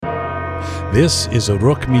This is a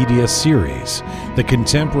Roqe Media series, The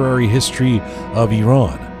Contemporary History of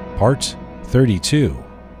Iran, Part 32.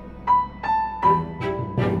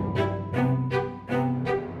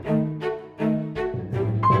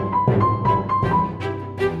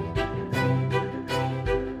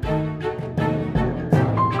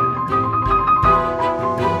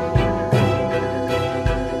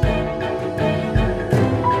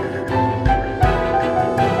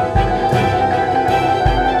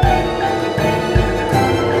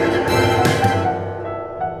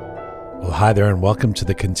 Hi there and welcome to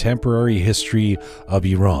the Contemporary History of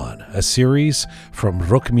Iran, a series from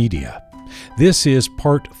Roqe Media. This is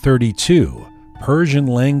Part 32, Persian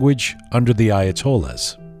Language Under the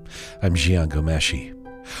Ayatollahs. I'm Jian Ghomeshi.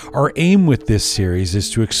 Our aim with this series is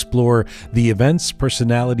to explore the events,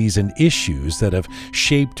 personalities, and issues that have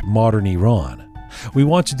shaped modern Iran. We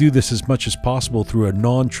want to do this as much as possible through a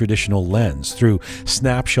non-traditional lens, through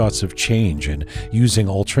snapshots of change and using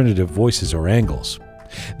alternative voices or angles.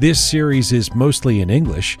 This series is mostly in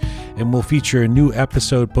English and will feature a new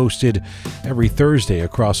episode posted every Thursday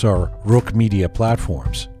across our Roqe Media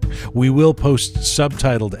platforms. We will post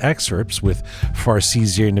subtitled excerpts with Farsi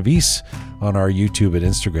Zirnavis on our YouTube and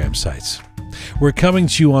Instagram sites. We're coming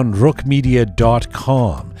to you on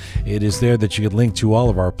roqemedia.com. It is there that you can link to all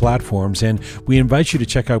of our platforms, and we invite you to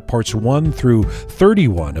check out parts 1 through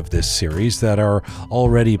 31 of this series that are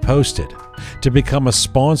already posted. To become a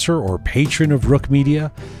sponsor or patron of Roqe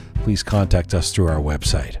Media, please contact us through our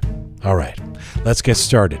website. All right, let's get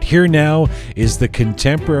started. Here now is the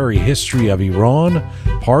Contemporary History of Iran,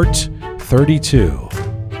 Part 32.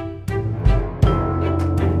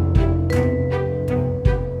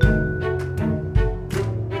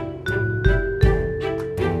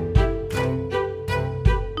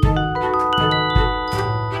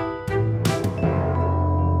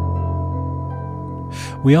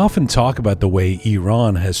 We often talk about the way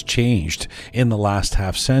Iran has changed in the last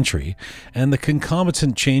half century, and the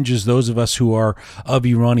concomitant changes those of us who are of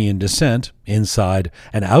Iranian descent, inside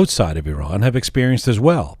and outside of Iran, have experienced as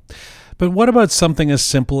well. But what about something as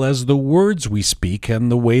simple as the words we speak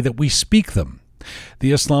and the way that we speak them?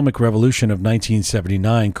 The Islamic Revolution of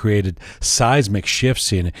 1979 created seismic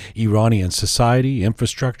shifts in Iranian society,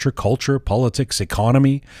 infrastructure, culture, politics,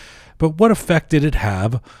 economy. But what effect did it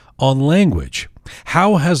have on language?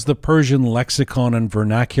 How has the Persian lexicon and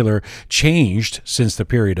vernacular changed since the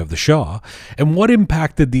period of the Shah? And what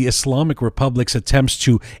impact did the Islamic Republic's attempts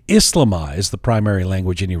to Islamize the primary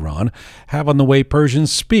language in Iran have on the way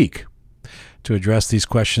Persians speak? To address these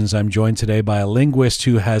questions, I'm joined today by a linguist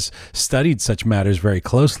who has studied such matters very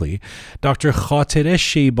closely. Dr. Khatireh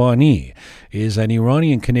Sheibani is an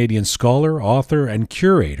Iranian-Canadian scholar, author, and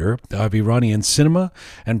curator of Iranian cinema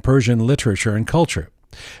and Persian literature and culture.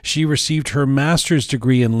 She received her master's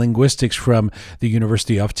degree in linguistics from the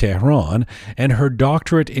University of Tehran and her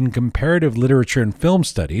doctorate in comparative literature and film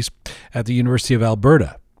studies at the University of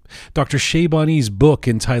Alberta. Dr. Sheibani's book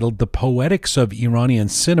entitled The Poetics of Iranian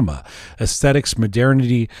Cinema, Aesthetics,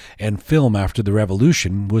 Modernity, and Film After the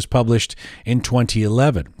Revolution was published in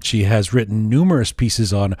 2011. She has written numerous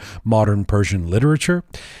pieces on modern Persian literature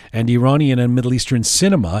and Iranian and Middle Eastern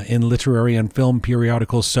cinema in literary and film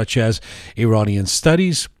periodicals such as Iranian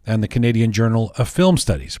Studies and the Canadian Journal of Film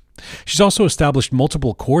Studies. She's also established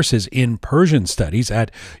multiple courses in Persian studies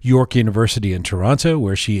at York University in Toronto,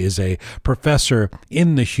 where she is a professor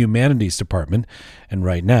in the humanities department. And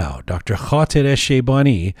right now, Dr. Khatireh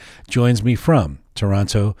Sheibani joins me from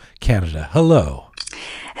Toronto, Canada. Hello.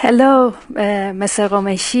 Hello, Mr.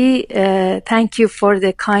 Ghomeshi. Thank you for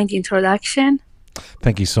the kind introduction.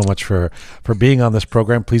 Thank you so much for being on this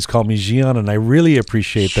program. Please call me Jian, and I really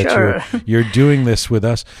appreciate that you're doing this with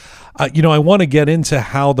us. I want to get into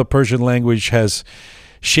how the Persian language has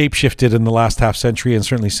shape-shifted in the last half century and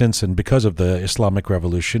certainly since and because of the Islamic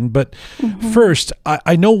Revolution. But first,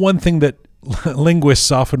 I know one thing that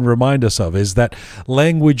linguists often remind us of is that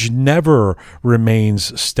language never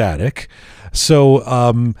remains static. So,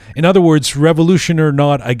 in other words, revolution or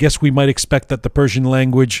not, I guess we might expect that the Persian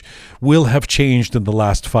language will have changed in the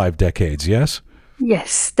last 5 decades, yes?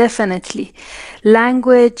 Yes, definitely.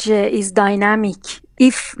 Language is dynamic.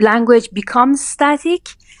 If language becomes static,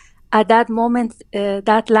 at that moment,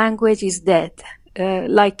 that language is dead.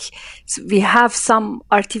 We have some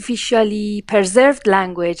artificially preserved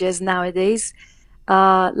languages nowadays,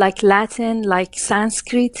 like Latin, like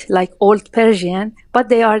Sanskrit, like Old Persian, but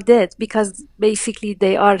they are dead because basically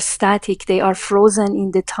they are static. They are frozen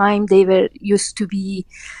in the time they were used to be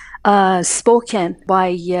spoken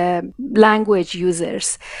by language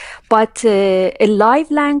users. But a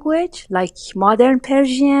live language like modern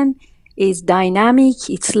Persian is dynamic.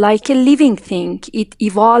 It's like a living thing. It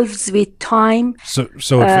evolves with time. So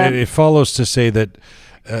it follows to say that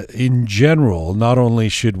in general, not only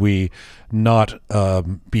should we not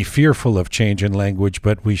be fearful of change in language,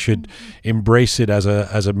 but we should embrace it as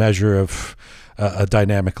a measure of a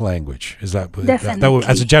dynamic language. Is that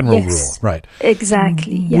as a general rule, right?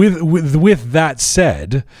 Exactly. Yeah. With that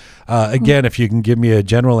said, again, if you can give me a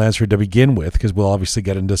general answer to begin with, because we'll obviously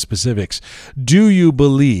get into specifics, do you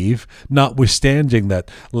believe, notwithstanding that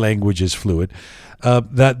language is fluid,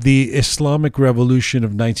 that the Islamic Revolution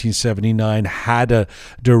of 1979 had a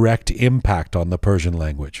direct impact on the Persian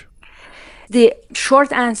language? The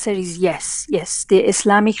short answer is yes. Yes, the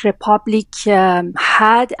Islamic Republic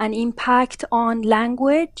had an impact on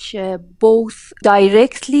language, both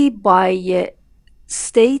directly by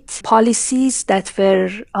state policies that were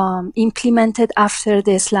implemented after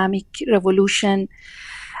the Islamic Revolution,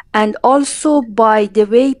 and also by the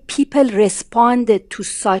way people responded to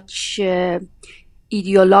such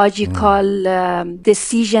ideological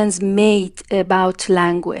decisions made about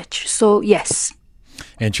language. So, yes.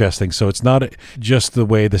 Interesting. So it's not just the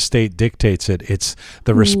way the state dictates it, it's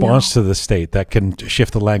the response to the state that can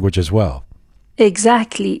shift the language as well.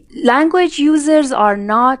 Exactly. Language users are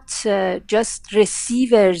not just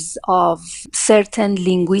receivers of certain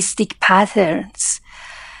linguistic patterns.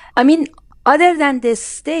 I mean, other than the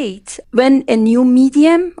state, when a new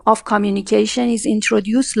medium of communication is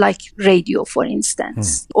introduced, like radio, for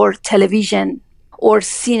instance, or television or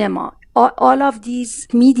cinema, all of these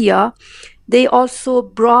media, they also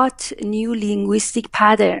brought new linguistic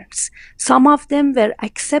patterns. Some of them were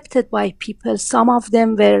accepted by people, some of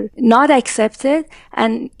them were not accepted,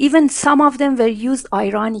 and even some of them were used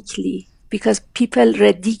ironically because people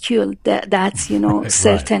ridiculed that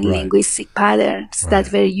certain linguistic patterns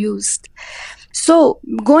that were used. So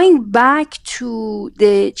going back to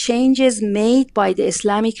the changes made by the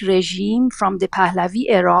Islamic regime from the Pahlavi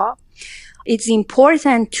era, it's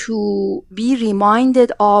important to be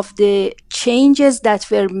reminded of the changes that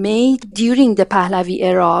were made during the Pahlavi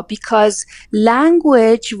era, because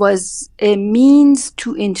language was a means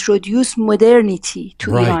to introduce modernity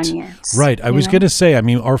to Iranians. Right. I was going to say, I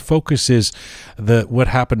mean, our focus is what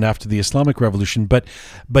happened after the Islamic Revolution, but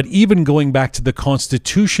even going back to the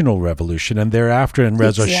Constitutional Revolution and thereafter in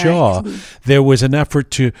Reza Shah, there was an effort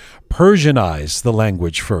to Persianize the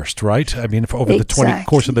language first, right? I mean, over the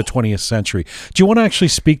course of the 20th century. Do you want to actually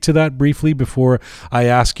speak to that briefly before I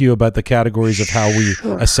ask you about the categories of how we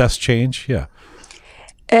assess change? Yeah.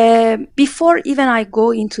 Before even I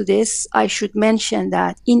go into this, I should mention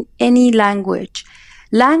that in any language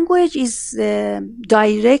is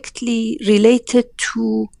directly related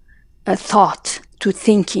to thought, to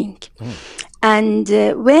thinking. And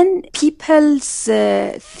when people's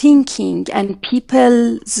thinking and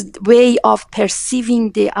people's way of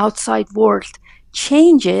perceiving the outside world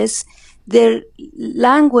changes, their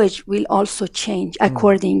language will also change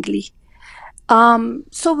accordingly.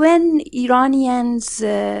 So when Iranians,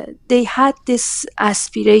 they had this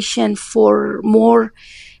aspiration for more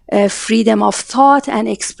freedom of thought and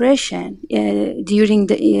expression during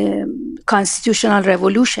the Constitutional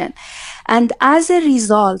Revolution. And as a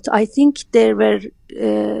result, I think there were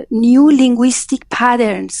new linguistic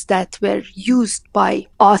patterns that were used by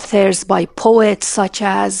authors, by poets such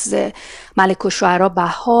as Malik al-Shu'ara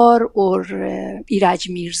Bahar or Iraj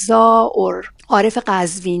Mirza or Arif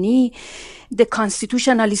Qazvini. The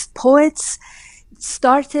constitutionalist poets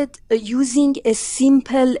started using a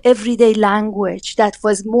simple everyday language that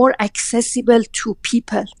was more accessible to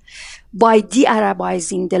people by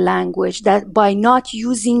de-Arabizing the language, that by not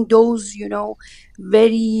using those,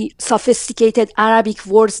 very sophisticated Arabic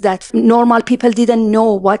words that normal people didn't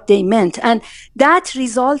know what they meant. And that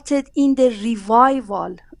resulted in the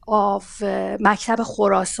revival of Maktab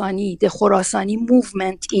Khorasani, the Khorasani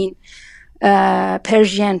movement in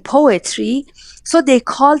Persian poetry. So they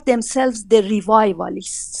called themselves the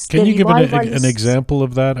revivalists. Can you give an example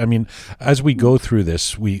of that? I mean, as we go through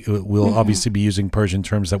this, we'll obviously be using Persian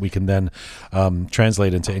terms that we can then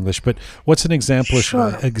translate into English. But what's an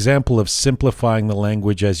example of simplifying the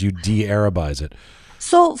language as you de-Arabize it?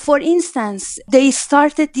 So, for instance, these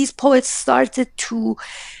poets started to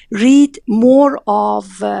read more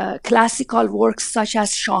of classical works such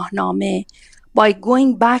as Shahnameh. By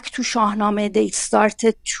going back to Shahnameh, they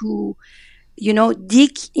started to,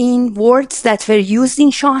 dig in words that were used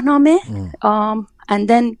in Shahnameh and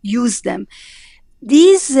then use them.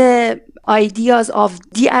 These ideas of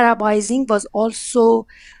de-Arabizing was also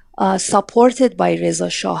supported by Reza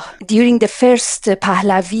Shah. During the first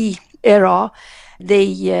Pahlavi era,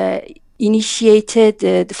 they initiated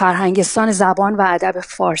the فرهنگستان زبان و ادب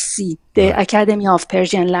فارسی, the Academy of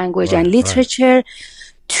Persian Language and Literature,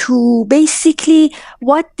 to basically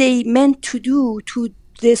what they meant to do to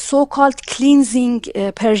the so-called cleansing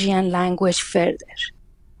Persian language further.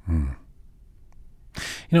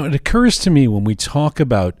 You know, it occurs to me when we talk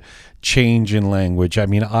about change in language, I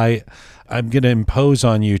mean, I'm going to impose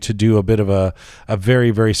on you to do a bit of a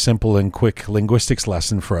very, very simple and quick linguistics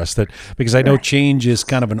lesson for us, that because I know change is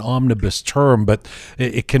kind of an omnibus term, but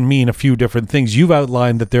it can mean a few different things. You've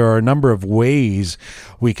outlined that there are a number of ways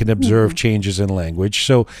we can observe changes in language.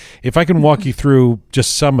 So if I can walk you through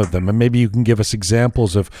just some of them, and maybe you can give us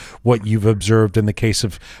examples of what you've observed in the case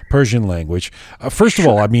of Persian language. First of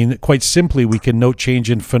all, I mean, quite simply, we can note change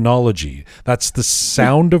in phonology. That's the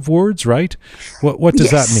sound of words, right? What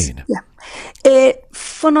does that mean? Yeah.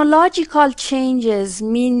 Phonological changes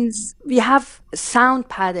means we have sound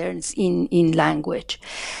patterns in language,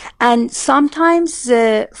 and sometimes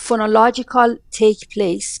phonological take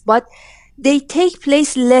place, but they take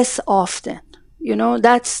place less often. You know,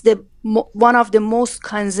 that's one of the most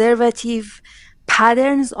conservative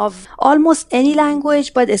patterns of almost any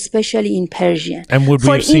language, but especially in Persian. And would we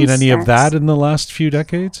have seen any of that in the last few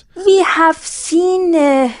decades? We have seen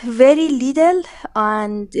very little,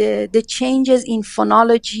 and the changes in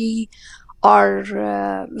phonology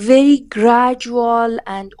are very gradual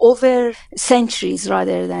and over centuries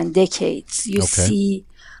rather than decades. You see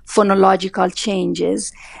phonological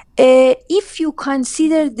changes. If you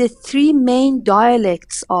consider the three main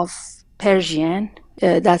dialects of Persian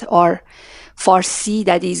that are Farsi,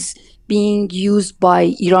 that is being used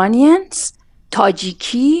by Iranians,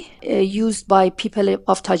 Tajiki, used by people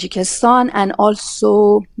of Tajikistan, and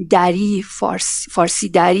also Dari,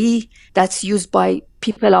 Farsi Dari, that's used by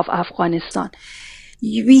people of Afghanistan.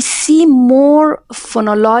 We see more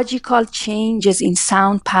phonological changes in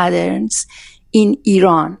sound patterns in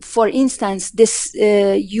Iran. For instance, this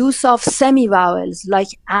use of semi-vowels like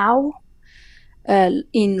aw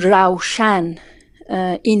in Raushan,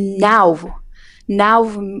 in Naw. Naw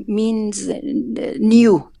means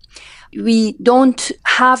new. We don't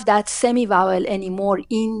have that semi-vowel anymore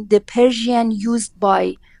in the Persian used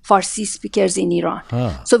by Farsi speakers in Iran.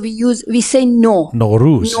 So we say no.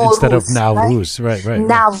 Nowruz instead of Navruz. Right.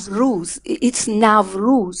 Navruz. It's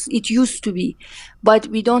Navruz. It used to be. But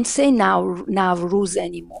we don't say Navruz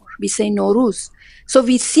anymore. We say Nowruz. So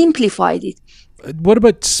we simplified it. What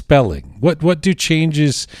about spelling? What do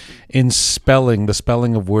changes in spelling, the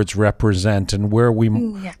spelling of words, represent, and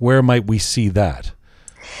where might we see that?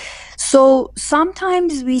 So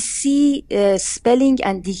sometimes we see spelling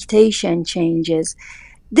and dictation changes.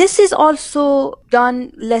 This is also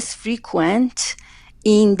done less frequent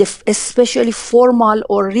in the especially formal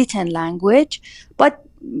or written language, but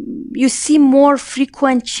you see more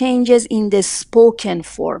frequent changes in the spoken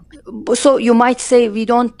form. So you might say we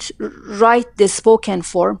don't write the spoken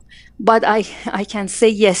form, but I can say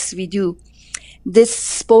yes, we do. This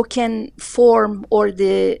spoken form or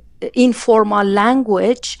the informal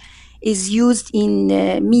language is used in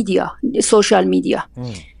media, social media.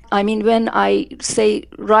 I mean, when I say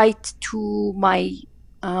write to my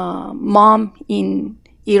mom in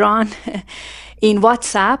Iran in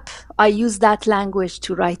WhatsApp, I use that language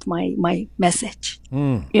to write my message.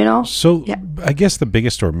 You know? So I guess the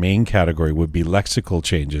biggest or main category would be lexical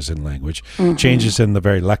changes in language, changes in the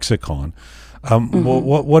very lexicon.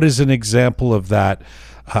 What is an example of that?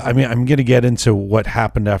 I mean, I'm going to get into what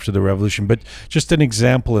happened after the revolution, but just an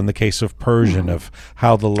example in the case of Persian of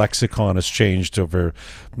how the lexicon has changed over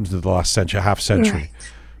the last half century. Right.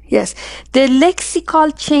 Yes, the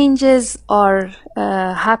lexical changes are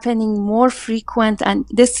happening more frequent, and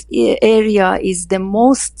this area is the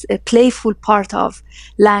most playful part of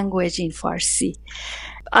language in Farsi.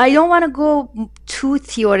 I don't want to go too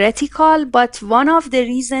theoretical, but one of the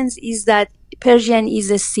reasons is that Persian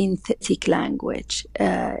is a synthetic language.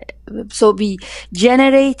 So we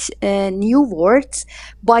generate new words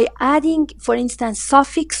by adding, for instance,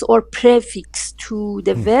 suffix or prefix to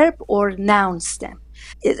the verb or noun stem.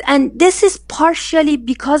 And this is partially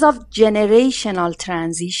because of generational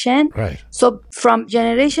transition. Right. So from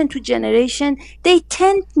generation to generation, they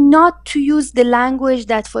tend not to use the language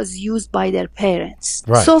that was used by their parents.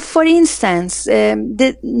 Right. So for instance,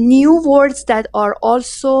 the new words that are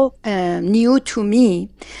also new to me,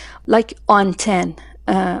 like antenn.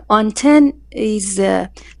 Antenn is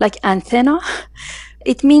like antenna.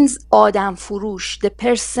 It means Adam furush, the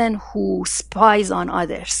person who spies on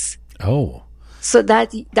others. Oh. So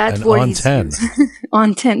that An word antenn. is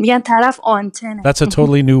antenn. میگن طرف آنتنه. That's a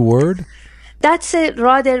totally new word? That's a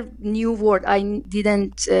rather new word. I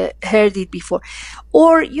didn't heard it before.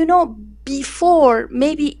 Or, before,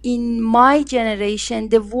 maybe in my generation,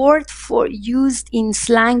 the word for used in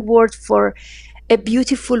slang word for a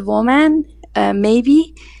beautiful woman,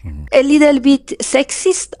 maybe a little bit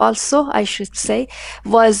sexist also, I should say,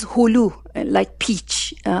 was hulu, like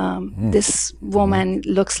peach. This woman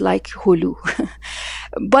looks like hulu.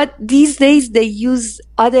 But these days they use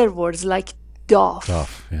other words like doff.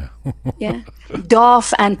 Tough, yeah. Yeah.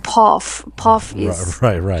 Doff and puff. Puff is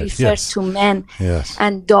Right, referred yes. to men. Yes.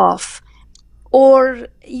 And doff. Or,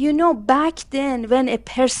 back then when a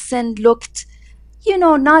person looked,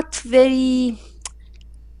 not very,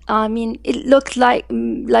 it looked like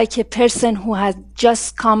a person who had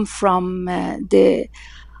just come from a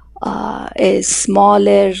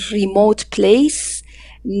smaller, remote place,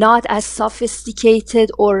 not as sophisticated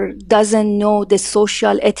or doesn't know the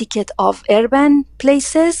social etiquette of urban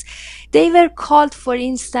places. They were called, for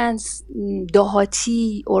instance,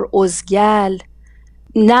 dohati or ozgal.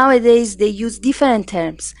 Nowadays, they use different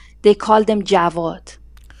terms. They call them jawad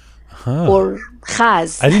or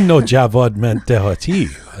khaz. I didn't know Javad meant Dehati.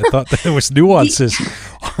 I thought there was nuances.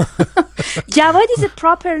 Jawad is a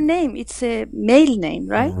proper name. It's a male name,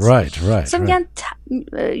 right? Right. So right.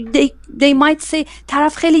 میگن they might say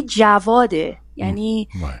طرف خیلی جواده. یعنی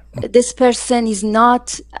this person is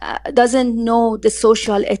not doesn't know the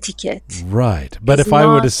social etiquette. Right. But Is if I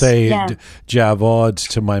were to not- say yeah. Javad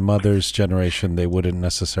to my mother's generation, they wouldn't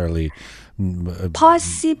necessarily.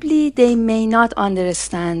 Possibly they may not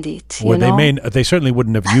understand it. Or you know? they certainly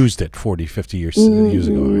wouldn't have used it 40, 50 years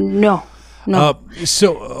ago. Right? No.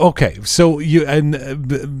 So you and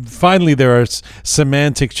finally there are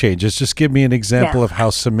semantic changes. Just give me an example Yeah. of how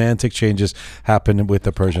semantic changes happen with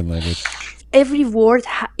the Persian language. Every word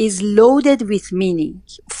is loaded with meaning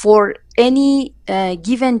for any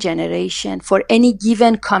given generation, for any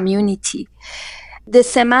given community. The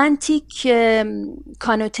semantic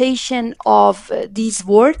connotation of these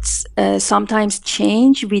words sometimes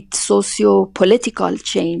change with socio-political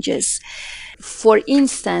changes. For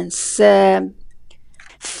instance,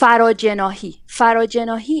 farajenahi.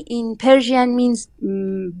 Farajenahi in Persian means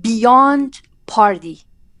beyond party.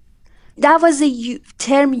 That was a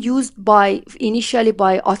term used initially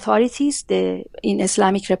by authorities in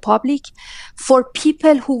Islamic Republic for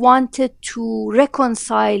people who wanted to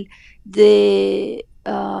reconcile the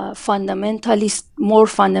more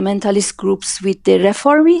fundamentalist groups with the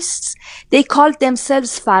reformists. They called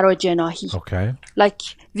themselves farajenahi. Okay. Like,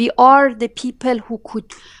 we are the people who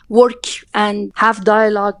could work and have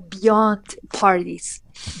dialogue beyond parties.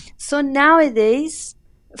 So nowadays,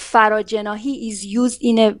 farajenahi is used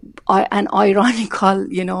in an ironical,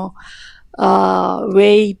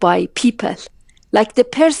 way by people. Like the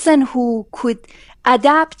person who could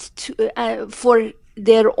adapt to, for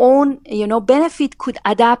their own, benefit, could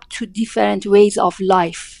adapt to different ways of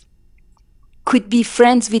life, could be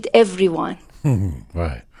friends with everyone.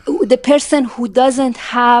 Right. The person who doesn't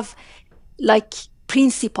have like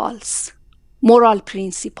principles, moral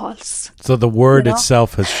principles. So the word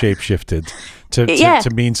itself has shapeshifted to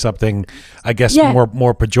mean something, I guess,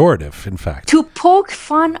 more pejorative, in fact. To poke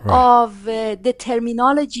fun of the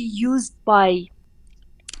terminology used by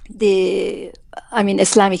the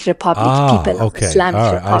Islamic Republic people. Okay. Islamic All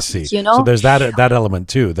right, Republic, I see. So there's that element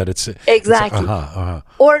too, that it's exactly. It's,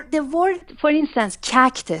 Or the word, for instance,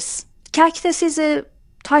 cactus. Cactus is a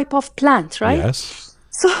type of plant, right? Yes.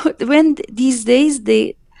 So when these days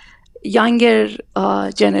the younger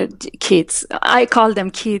kids, I call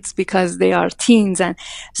them kids because they are teens, and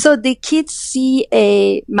so the kids see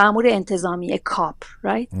a مأمور انتظامی, a cop,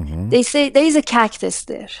 right? Mm-hmm. They say there is a cactus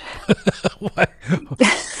there. Why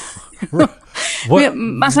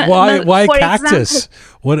for cactus?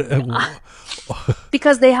 Example,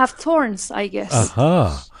 because they have thorns, I guess.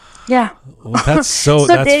 Yeah. Well, that's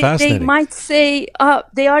they fascinating. They might say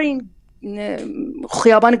they are in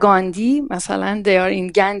خیابان گاندی, مثلا they are in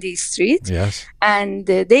Gandhi Street. Yes. And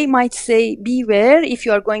they might say, beware, if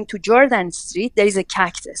you are going to Jordan Street, there is a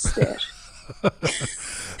cactus there.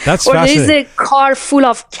 That's or fascinating. there is a car full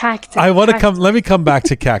of cactus. Let me come back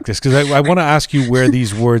to cactus, because I want to ask you where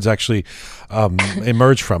these words actually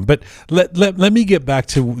emerge from. But let me get back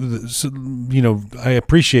to, I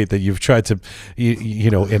appreciate that you've tried to,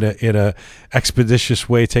 in a expeditious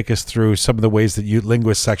way, take us through some of the ways that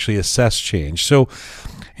linguists actually assess change. So,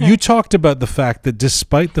 You talked about the fact that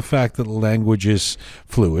despite the fact that language is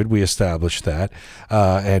fluid, we established that,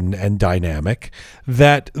 and dynamic,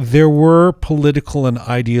 that there were political and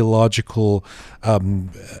ideological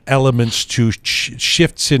elements to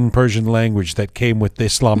shifts in Persian language that came with the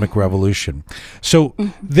Islamic Revolution. So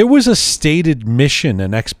there was a stated mission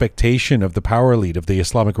and expectation of the power elite of the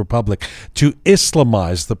Islamic Republic to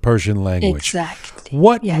Islamize the Persian language. Exactly.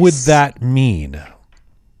 What Yes. would that mean?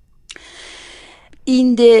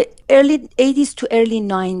 In the early 80s to early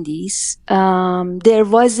 90s, there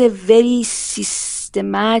was a very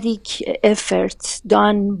systematic effort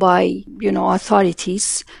done by,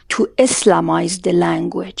 authorities to Islamize the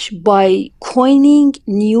language by coining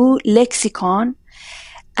new lexicon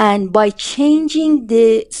and by changing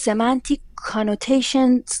the semantic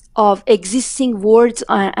connotations of existing words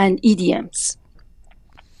and idioms.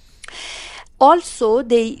 Also,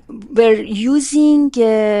 they were using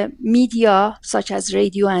media such as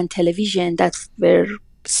radio and television that were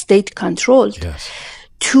state controlled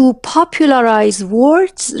to popularize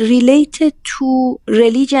words related to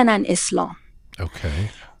religion and Islam.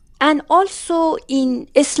 Okay. And also in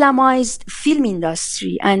Islamized film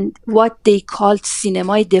industry and what they called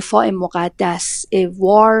Sinemai Defa Muqaddas, a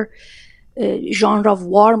war genre of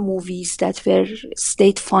war movies that were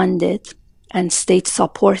state funded and state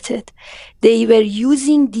supported. They were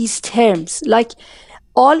using these terms, like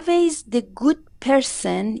always the good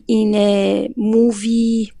person in a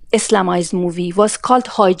movie, Islamized movie, was called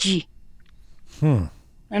Haji.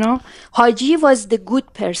 Haji was the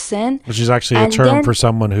good person. Which is actually a term for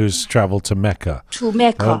someone who's traveled to Mecca. To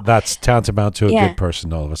Mecca. That's tantamount to a good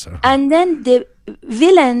person all of a sudden. And then the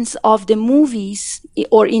villains of the movies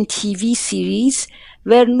or in TV series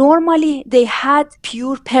were normally, they had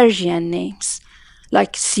pure Persian names,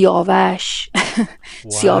 like Siavash.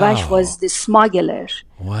 Siavash was the smuggler.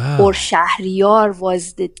 Wow. Or Shahriyar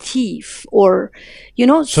was the thief, or,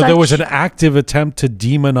 So there was an active attempt to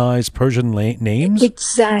demonize Persian names?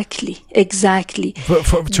 Exactly.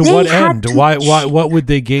 To what end? What would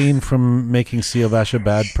they gain from making Siavash a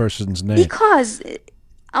bad person's name? Because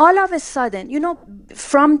all of a sudden,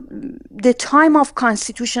 from the time of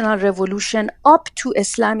constitutional revolution up to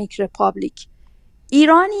Islamic Republic,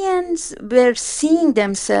 Iranians were seeing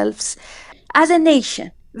themselves as a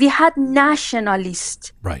nation. We had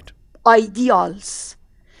nationalist ideals.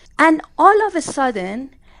 And all of a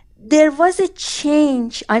sudden, there was a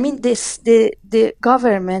change. I mean, the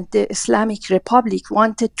government, the Islamic Republic,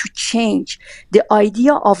 wanted to change the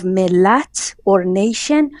idea of millat or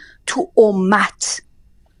nation to ummat,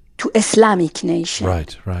 to Islamic nation.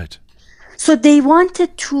 Right. So they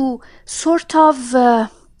wanted to sort of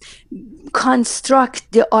construct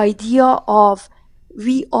the idea of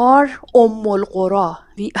we are Ummul Qura.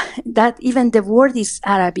 That even the word is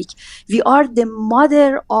Arabic. We are the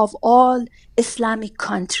mother of all Islamic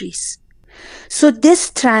countries. So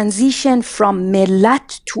this transition from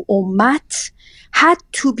millat to ummat had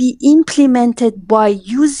to be implemented by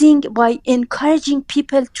encouraging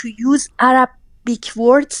people to use Arabic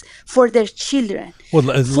words for their children. Well,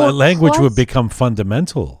 language would become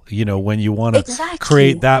fundamental, when you want to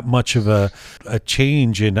create that much of a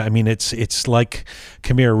change. And I mean, it's like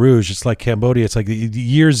Khmer Rouge, it's like Cambodia, it's like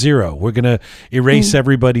year zero. We're going to erase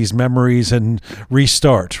everybody's memories and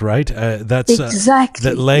restart, right?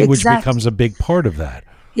 That language becomes a big part of that.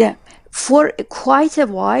 Yeah. For quite a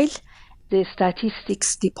while, the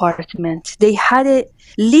statistics department, they had a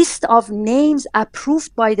list of names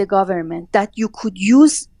approved by the government that you could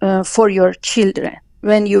use for your children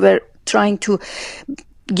when you were trying to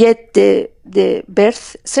get the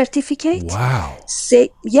birth certificate. Wow.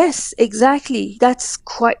 Yes, exactly. That's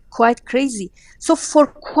quite crazy. So for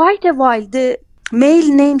quite a while, the male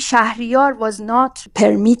name Shahriyar was not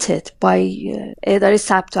permitted by Edare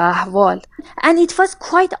Sabt Ahval, and it was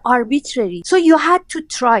quite arbitrary. So you had to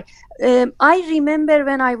try. I remember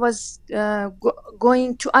when I was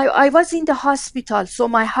going to, I was in the hospital, so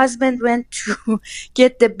my husband went to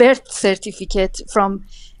get the birth certificate from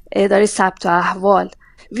Edare Sabt Ahval.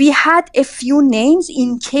 We had a few names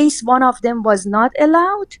in case one of them was not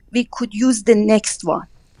allowed. We could use the next one.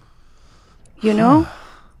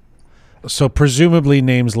 So presumably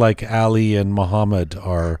names like Ali and Muhammad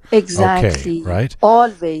are okay, right?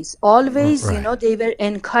 Always, right. They were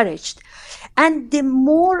encouraged. And the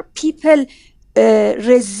more people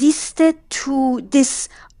resisted to this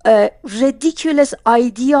ridiculous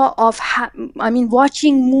idea of,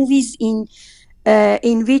 watching movies in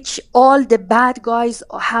which all the bad guys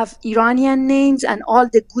have Iranian names and all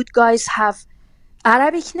the good guys have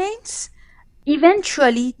Arabic names,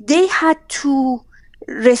 eventually they had to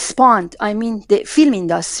respond. The film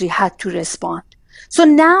industry had to respond. So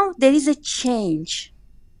now there is a change.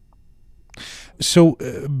 So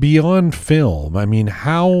beyond film, I mean,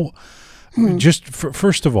 how? Just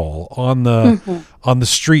first of all, on the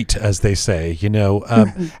street, as they say,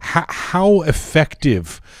 how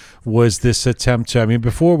effective was this attempt to? I mean,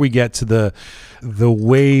 before we get to the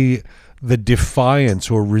way the defiance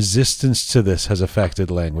or resistance to this has affected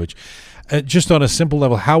language. Just on a simple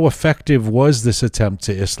level, how effective was this attempt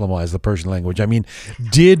to Islamize the Persian language? I mean,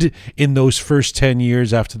 did in those first 10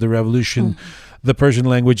 years after the revolution, the Persian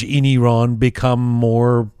language in Iran become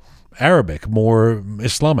more Arabic, more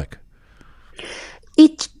Islamic?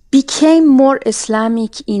 It became more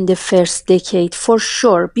Islamic in the first decade, for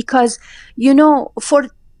sure, because, for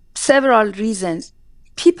several reasons.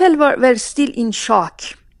 People were still in shock.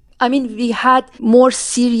 I mean, we had more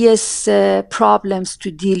serious problems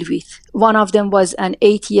to deal with. One of them was an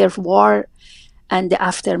 8-year war and the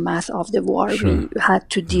aftermath of the war we had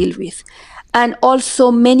to deal with. And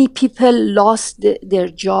also many people lost their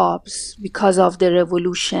jobs because of the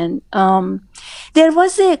revolution. There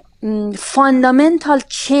was a fundamental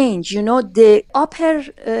change. The upper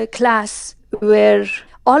class were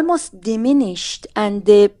almost diminished, and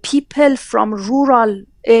the people from rural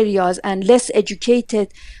areas and less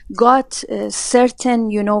educated got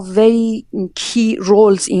certain, very key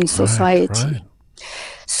roles in society. Right.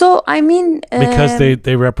 So, I mean... because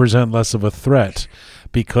they represent less of a threat,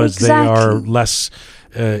 because exactly. They are less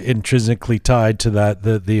intrinsically tied to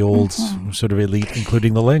the old sort of elite,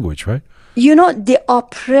 including the language, right? The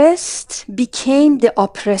oppressed became the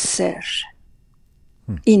oppressor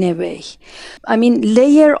in a way. I mean,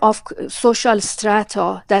 layer of social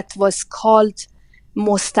strata that was called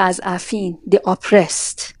mustazafin, the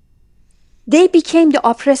oppressed, they became the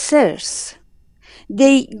oppressors.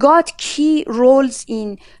 They got key roles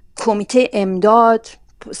in Komite Emdad,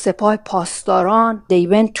 Sepah Pasdaran. They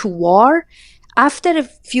went to war. After a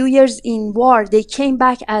few years in war, they came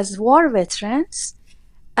back as war veterans,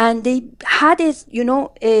 and they had a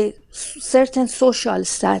certain social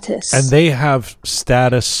status. And they have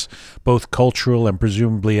status, both cultural and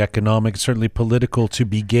presumably economic, certainly political, to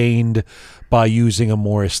be gained by using a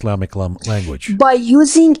more Islamic language. By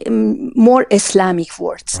using more Islamic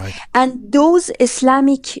words. Right. And those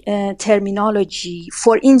Islamic terminology,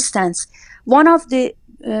 for instance, one of the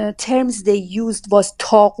terms they used was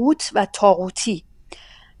Taghut و Taghuti.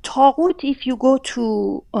 Taghut, if you go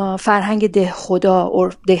to Farhang De Khoda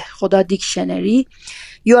or De Khoda dictionary,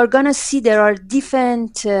 you are going to see there are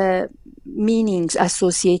different meanings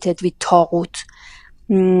associated with Taghut.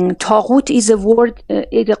 Taghut is a word,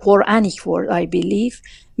 a Quranic word, I believe,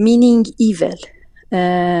 meaning evil,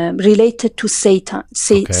 related to Satan,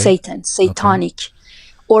 satanic,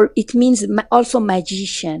 or it means also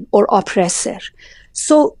magician or oppressor.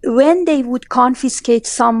 So when they would confiscate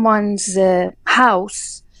someone's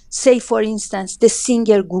house, say for instance, the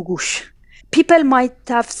singer Gugush, people might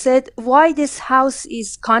have said, why this house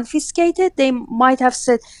is confiscated? They might have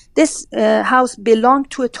said, this house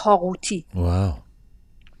belonged to a Taghuti. Wow.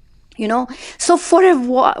 So for a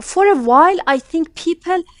while, I think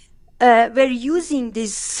people were using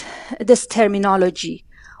this terminology,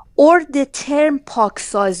 or the term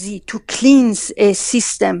paksazi, to cleanse a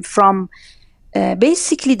system from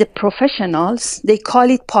basically the professionals. They call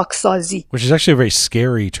it paksazi, which is actually a very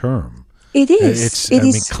scary term. It is. I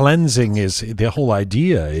mean, cleansing is the whole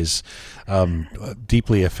idea is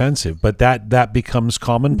deeply offensive, but that becomes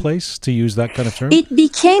commonplace to use that kind of term. It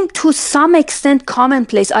became to some extent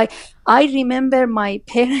commonplace. I remember my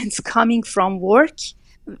parents coming from work,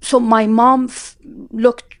 so my mom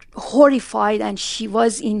looked horrified and she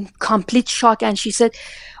was in complete shock, and she said,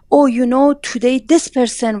 "Oh, today this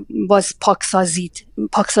person was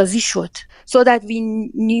paksazi shod," so that we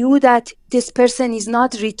knew that this person is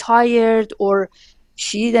not retired, or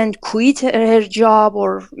she didn't quit her job,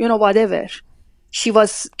 or whatever. She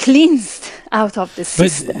was cleansed out of the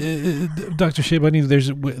system. But Dr. Sheibani,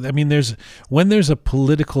 when there's a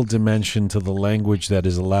political dimension to the language that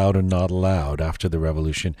is allowed and not allowed after the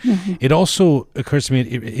revolution, it also occurs to me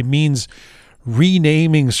it means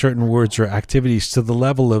renaming certain words or activities to the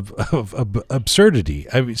level of absurdity.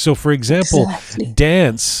 So, for example, exactly.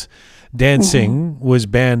 Dancing was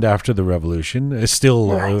banned after the revolution. It's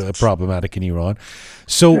still problematic in Iran.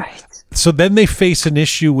 So then they face an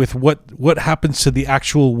issue with what happens to the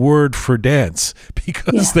actual word for dance,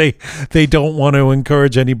 because they don't want to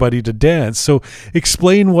encourage anybody to dance. So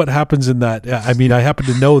explain what happens in that. I mean, I happen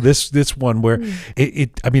to know this one where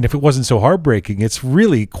I mean, if it wasn't so heartbreaking, it's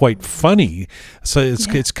really quite funny. So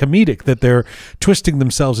it's comedic that they're twisting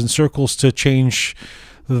themselves in circles to change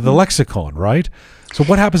the lexicon, right? So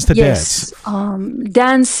what happens to Yes, dance?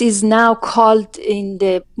 dance is now called in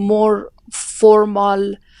the more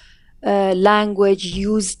formal language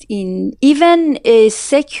used in even a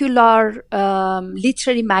secular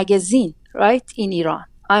literary magazine, right, in Iran.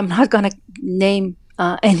 I'm not going to name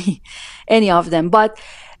any of them, but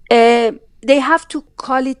they have to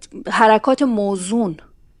call it harakat mawzun,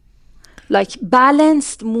 like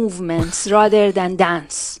balanced movements rather than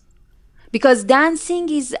dance, because dancing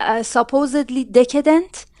is supposedly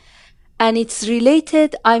decadent, and it's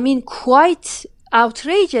related, I mean, quite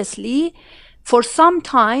outrageously. For some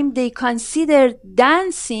time, they considered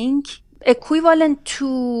dancing equivalent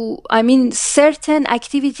to, I mean, certain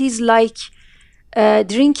activities like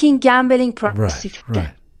drinking, gambling, Right, prostitution.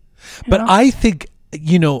 right. But I think,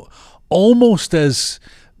 almost as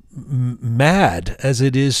mad as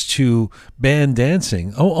it is to ban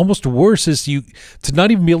dancing, almost worse is to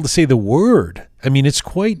not even be able to say the word. I mean, it's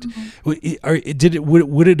quite.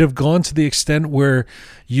 Would it have gone to the extent where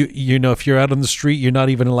if you're out on the street, you're not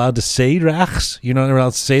even allowed to say rachs? You're not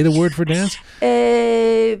allowed to say the word for dance.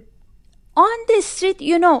 On the street,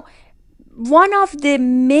 one of the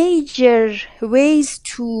major ways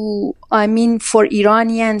to, I mean, for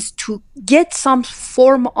Iranians to get some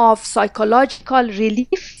form of psychological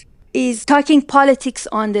relief is talking politics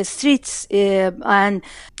on the streets, and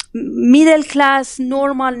middle class,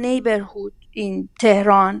 normal neighborhood in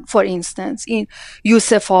Tehran, for instance, in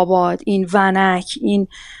Yusufabad, in Vanak, in,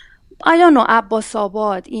 I don't know,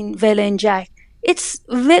 Abbasabad, in Velenjak. It's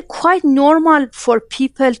quite normal for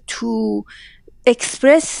people to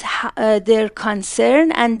express their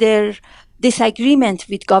concern and their disagreement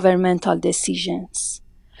with governmental decisions.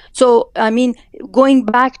 So, I mean, going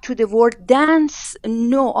back to the word dance,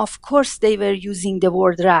 no, of course they were using the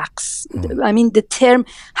word raqs. I mean, the term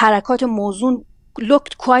harakat mawzun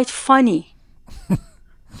looked quite funny,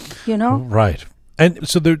 Right. And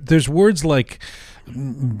so there's words like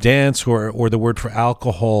dance or the word for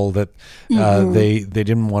alcohol that they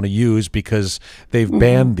didn't want to use because they've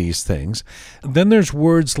banned these things. Then there's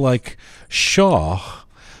words like shah,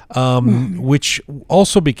 which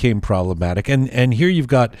also became problematic. And here you've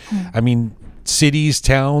got, I mean, cities,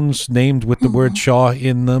 towns named with the word shah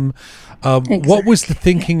in them. What was the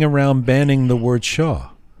thinking around banning the word shah?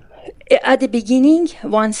 At the beginning,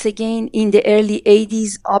 once again, in the early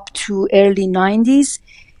 80s up to early 90s,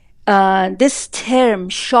 this term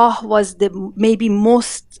Shah was the maybe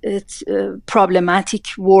most problematic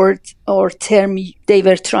word or term they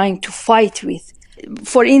were trying to fight with.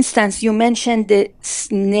 For instance, you mentioned the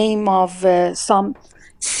name of some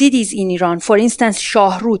cities in Iran. For instance,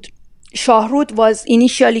 Shahrud. Shahrud was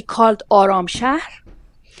initially called Aram Shahr.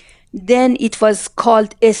 Then it was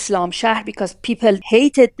called Islam Shahr because people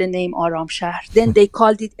hated the name Aram Shahr. Then they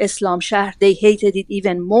called it Islam Shahr. They hated it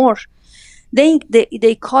even more. They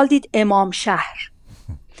called it Imam Shahr.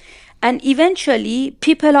 And eventually,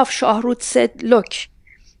 people of Shahrud said, look,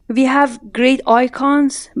 we have great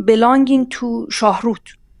icons belonging to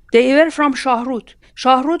Shahrud. They were from Shahrud.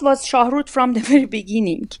 Shahrud was Shahrud from the very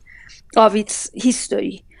beginning of its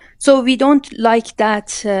history. So we don't like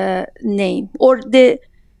that name. Or the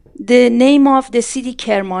name of the city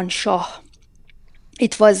Kermanshah.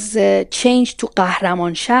 It was changed to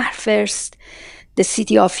Kahramanshah first, the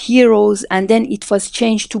city of heroes, and then it was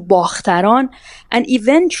changed to Bakhtaran. And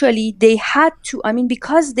eventually they had to, I mean,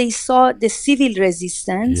 because they saw the civil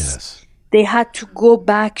resistance, they had to go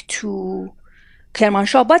back to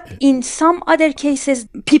Kermanshah. But in some other cases,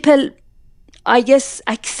 people, I guess,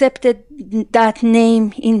 accepted that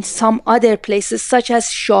name in some other places, such as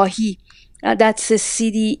Shahi. That's a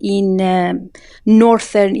city in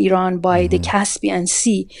northern Iran by the Caspian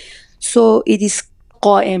Sea. So it is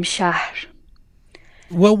Qaim Shahr.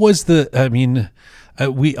 What was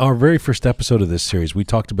our very first episode of this series, we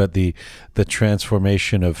talked about the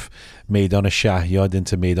transformation of Meydan Shahyad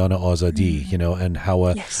into Meydan Azadi, and how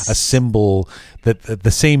a symbol that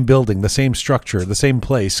the same building, the same structure, the same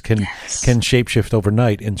place can shapeshift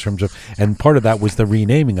overnight in terms of, and part of that was the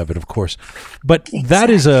renaming of it, of course. But that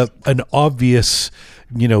is an obvious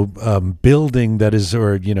building that is,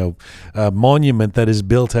 or a monument that is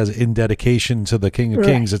built as in dedication to the King of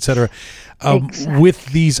Kings, etc. With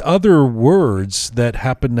these other words that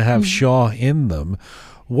happen to have Shah in them,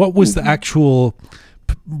 what was the actual?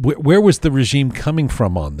 Where was the regime coming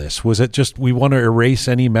from on this? Was it just we want to erase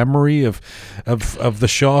any memory of the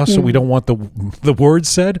Shah, so we don't want the word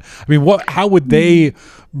said? I mean, how would they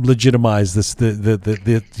legitimize this?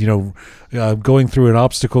 Going through an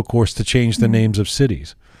obstacle course to change the names of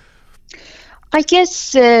cities. I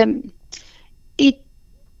guess it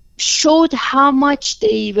showed how much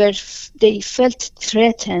they felt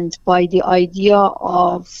threatened by the idea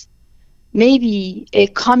of maybe a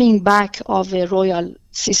coming back of a royal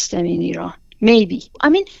system in Iran. Maybe. I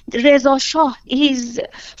mean, Reza Shah, his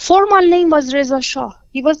formal name was Reza Shah.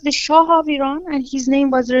 He was the Shah of Iran and his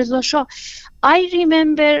name was Reza Shah. I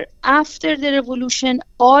remember after the revolution,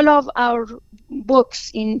 all of our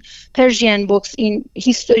books, in Persian books, in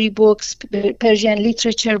history books, Persian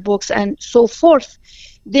literature books, and so forth,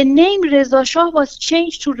 the name Reza Shah was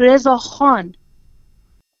changed to Reza Khan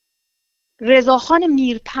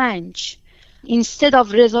Mirpanj, instead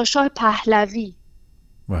of Reza Shah Pahlavi.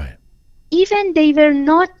 Right. Even they were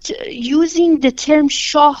not using the term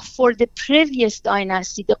Shah for the previous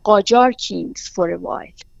dynasty, the Qajar kings, for a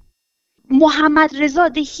while. Muhammad Reza,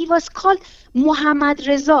 he was called Muhammad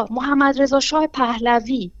Reza Shah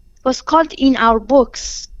Pahlavi, was called in our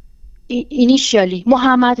books initially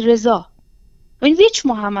Muhammad Reza. I mean, which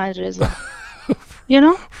Muhammad Reza?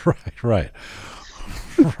 Right.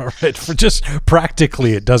 Right. For just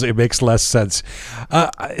practically, it makes less sense.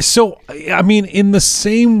 So, I mean, in the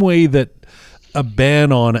same way that a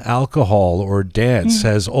ban on alcohol or dance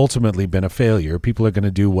has ultimately been a failure, people are going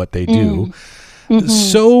to do what they do.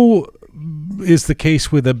 So is the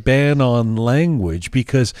case with a ban on language,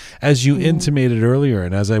 because as you intimated earlier,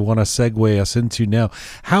 and as I want to segue us into now,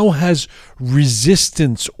 how has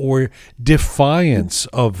resistance or defiance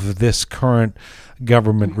of this current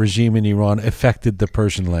government regime in Iran affected the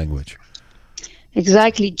Persian language?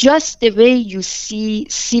 Exactly. Just the way you see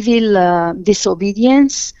civil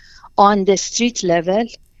disobedience on the street level,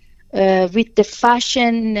 with the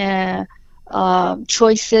fashion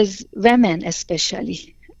choices, women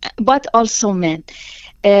especially, but also men,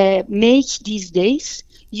 make these days.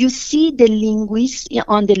 You see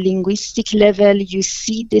on the linguistic level, you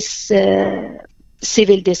see this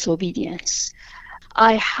civil disobedience.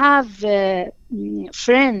 I have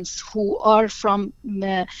friends who are from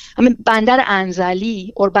Bandar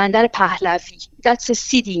Anzali or Bandar Pahlavi. That's a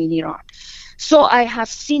city in Iran. So I have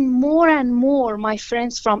seen more and more my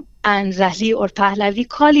friends from Anzali or Pahlavi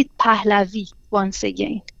call it Pahlavi once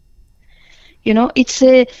again. It's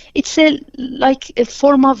a like a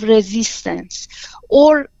form of resistance.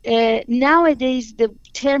 Or nowadays the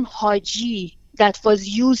term Haji that was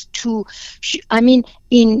used to,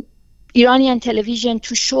 in Iranian television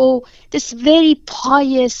to show this very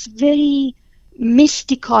pious, very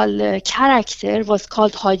mystical character was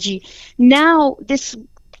called Haji. Now this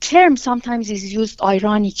term sometimes is used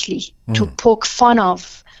ironically to poke fun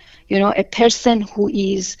of, a person who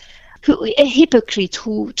is a hypocrite,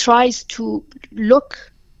 who tries to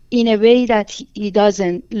look in a way that he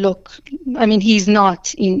doesn't look. He's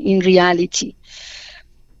not in reality.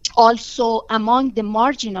 Also, among the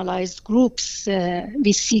marginalized groups,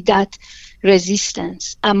 we see that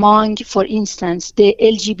resistance among, for instance, the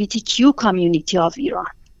LGBTQ community of Iran.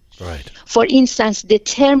 Right. For instance, the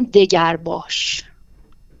term degarbash.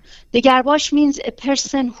 Degarbash means a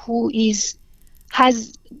person who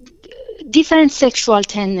has different sexual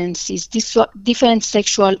tendencies, different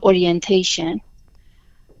sexual orientation,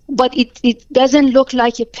 but it doesn't look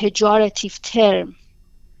like a pejorative term.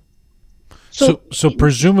 So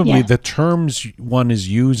presumably the terms one is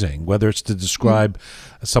using, whether it's to describe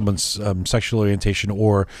someone's sexual orientation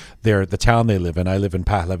or the town they live in, I live in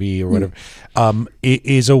Pahlavi or whatever,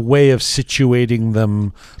 is a way of situating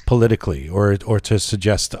them politically, or to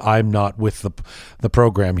suggest I'm not with the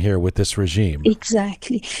program here with this regime.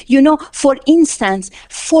 Exactly. For instance,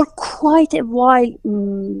 for quite a while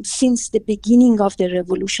since the beginning of the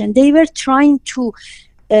revolution, they were trying to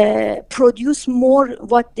produce more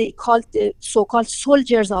what they called the so-called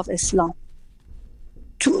soldiers of Islam.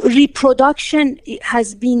 Reproduction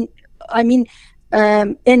has been,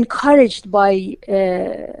 encouraged by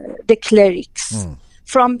the clerics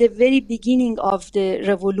from the very beginning of the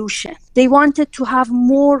revolution. They wanted to have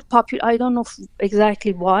more I don't know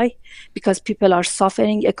exactly why, because people are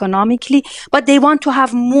suffering economically, but they want to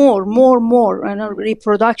have more.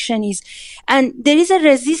 Reproduction is, and there is a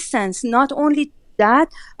resistance not only that,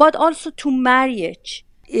 but also to marriage.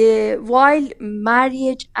 While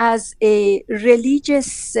marriage as a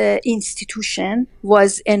religious institution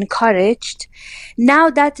was encouraged,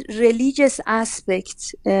 now that religious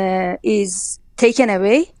aspect is taken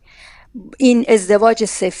away in ازدواج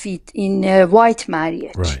سفید, in white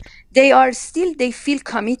marriage. Right. They feel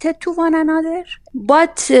committed to one another,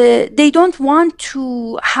 but they don't want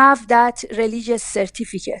to have that religious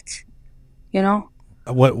certificate,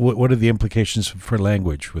 What are the implications for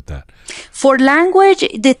language with that? For language,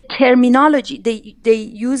 the terminology, they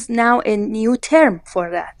use now a new term for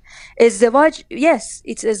that. ازدواج, yes,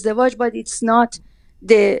 it's ازدواج, but it's not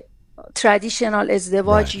the traditional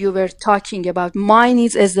ازدواج Right. you were talking about. Mine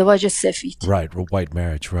is ازدواج سفید. Right, white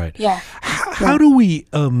marriage, right. Yeah. How do we,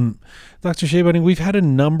 Dr. Shaybani, we've had a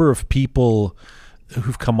number of people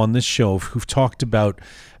who've come on this show who've talked about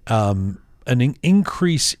an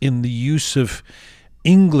increase in the use of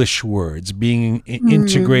English words being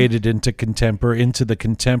integrated into the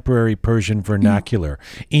contemporary Persian vernacular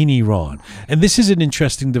in Iran. And this is an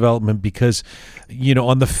interesting development because,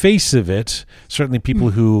 on the face of it, certainly people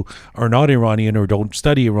who are not Iranian or don't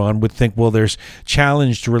study Iran would think, well, there's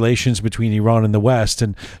challenged relations between Iran and the West.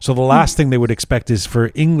 And so the last thing they would expect is for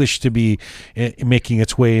English to be making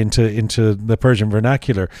its way into the Persian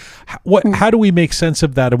vernacular. How do we make sense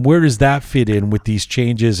of that? And where does that fit in with these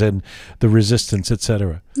changes and the resistance, etc.?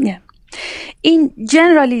 Yeah. In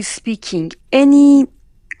generally speaking, any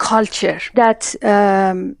culture that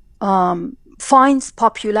finds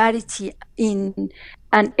popularity in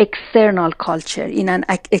an external culture, in an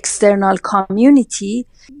external community,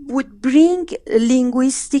 would bring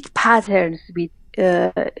linguistic patterns with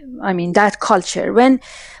that culture. When,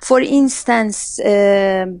 for instance,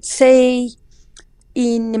 say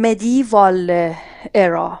in medieval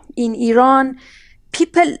era in Iran,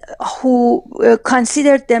 people who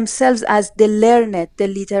considered themselves as the learned, the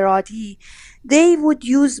literati, they would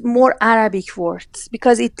use more Arabic words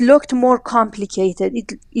because it looked more complicated.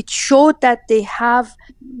 It showed that they have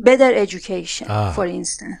better education, for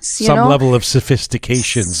instance. Some level of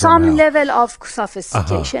sophistication Some somehow. level of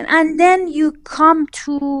sophistication. And then you come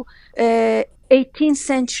to 18th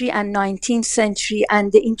century and 19th century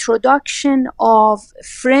and the introduction of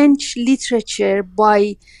French literature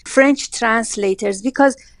by French translators,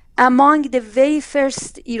 because among the very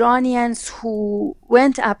first Iranians who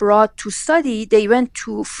went abroad to study, they went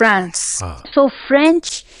to France. So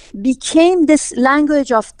French became this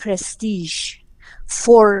language of prestige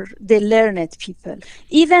for the learned people.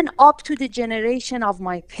 Even up to the generation of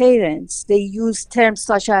my parents, they used terms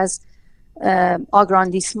such as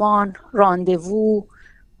agrandissement, rendezvous,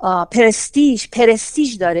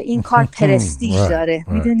 پرستیژ داره این کار پرستیژ داره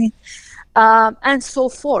میدونید and so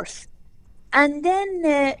forth. And then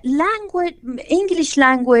English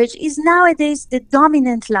language is nowadays the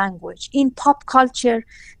dominant language in pop culture.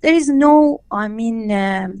 There is no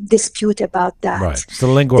dispute about that. Right, it's the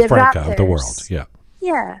lingua franca of the world.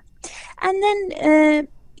 Yeah. And then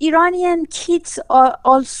Iranian kids are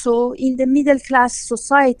also in the middle class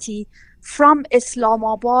society, from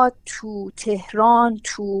Islamabad to Tehran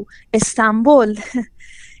to Istanbul.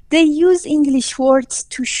 They use English words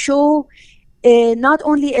to show not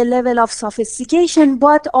only a level of sophistication,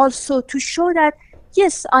 but also to show that,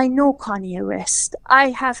 yes, I know Kanye West.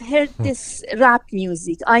 I have heard this rap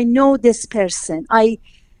music. I know this person. I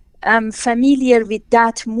am familiar with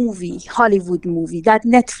that movie, Hollywood movie, that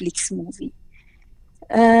Netflix movie.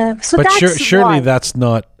 But surely that's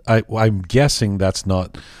not, I'm guessing that's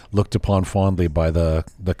not looked upon fondly by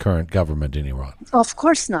the current government in Iran. Of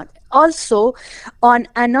course not. Also, on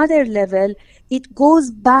another level, it goes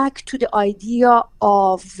back to the idea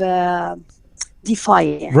of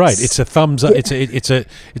defiance. Right. It's a thumbs up.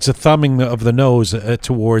 It's a thumbing of the nose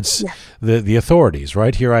towards the authorities.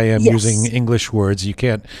 Right. Here I am using English words. You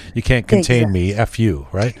can't contain me. F you.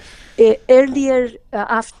 Right. Earlier,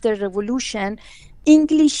 after revolution,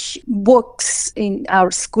 English books in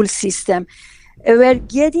our school system were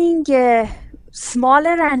getting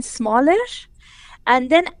smaller and smaller,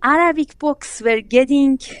 and then Arabic books were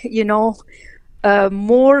getting,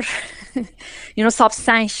 more,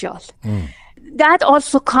 substantial. That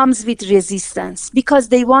also comes with resistance because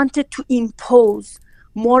they wanted to impose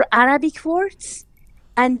more Arabic words,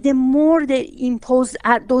 and the more they imposed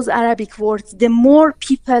those Arabic words, the more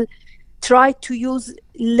people tried to use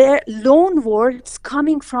loan words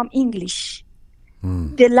coming from English,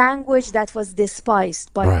 the language that was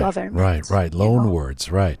despised by government. Right. Loan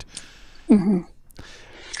words, right. Mm-hmm.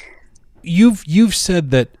 You've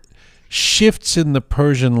said that shifts in the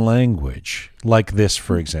Persian language, like this,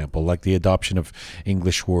 for example, like the adoption of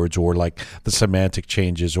English words, or like the semantic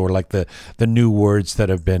changes, or like the new words that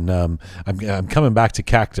have been, I'm coming back to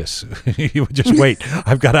cactus. You just wait.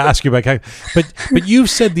 I've got to ask you about cactus. But you've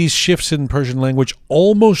said these shifts in Persian language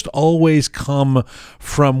almost always come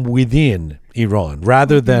from within Iran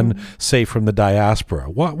rather than, say, from the diaspora.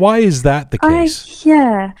 Why is that the case?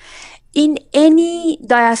 In any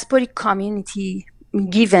diasporic community,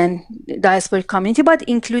 given diasporic community, but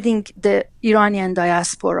including the Iranian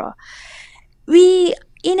diaspora, we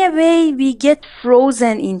get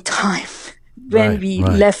frozen in time when we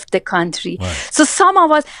left the country. So some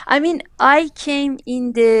of us, I came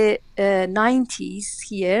in the 90s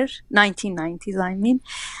here, 1990s,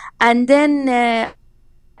 and then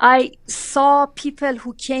I saw people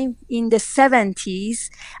who came in the 70s,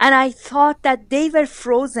 and I thought that they were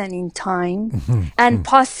frozen in time, and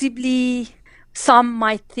possibly some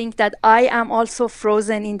might think that I am also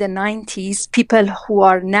frozen in the 90s, people who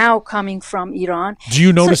are now coming from Iran. Do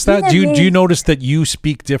you notice So in that? a Do way- you notice that you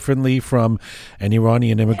speak differently from an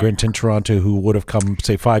Iranian immigrant in Toronto who would have come,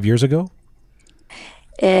 say, 5 years ago?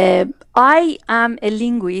 I am a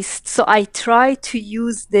linguist, so I try to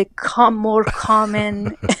use the more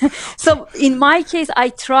common. So in my case, I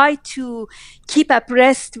try to keep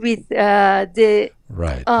abreast with the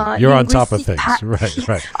Right. You're on top of linguistic things.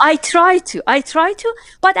 Right. I try to,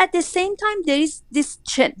 but at the same time, there is this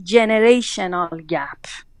generational gap.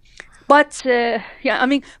 But yeah, I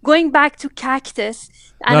mean, going back to Cactus.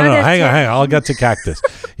 No, another hang on. thing- I'll get to Cactus.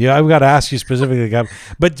 Yeah, I've got to ask you specifically.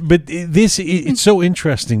 But this it's so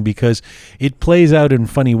interesting because it plays out in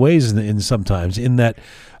funny ways in sometimes. In that,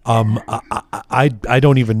 I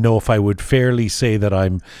don't even know if I would fairly say that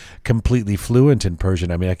I'm completely fluent in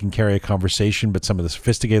Persian. I mean, I can carry a conversation, but some of the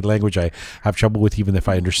sophisticated language I have trouble with, even if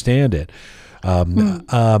I understand it.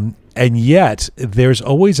 And yet there's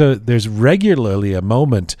regularly a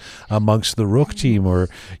moment amongst the Rook team or,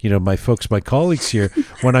 my colleagues here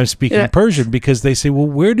when I'm speaking Persian, because they say, well,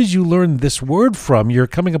 where did you learn this word from? You're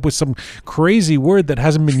coming up with some crazy word that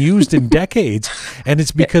hasn't been used in decades. And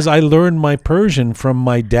it's because I learned my Persian from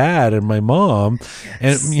my dad and my mom.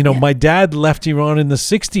 And, my dad left Iran in the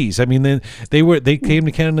 60s. I mean, they came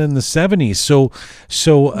to Canada in the 70s.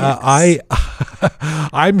 So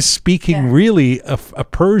I'm speaking really a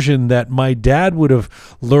Persian that my dad would have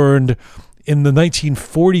learned in the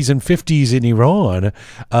 1940s and 50s in Iran,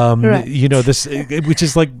 this, which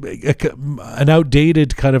is like an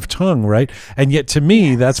outdated kind of tongue, right? And yet to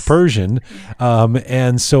me, that's Persian.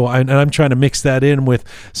 And so I'm trying to mix that in with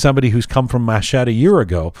somebody who's come from Mashhad a year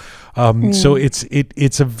ago. So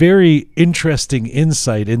it's a very interesting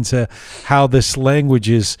insight into how this language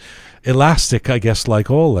is elastic, I guess,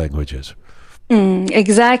 like all languages.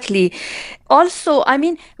 Exactly. Also, I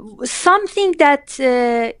mean, something that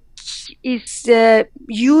is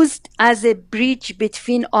used as a bridge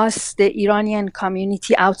between us, the Iranian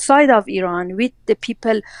community outside of Iran, with the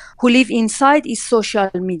people who live inside is social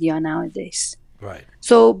media nowadays. Right.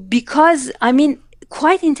 So because, I mean,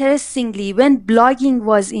 quite interestingly, when blogging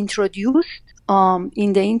was introduced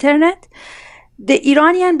in the internet, the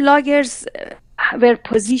Iranian bloggers were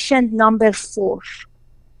positioned number 4.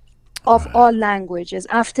 Of all languages.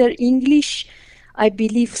 After English, I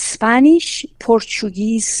believe Spanish,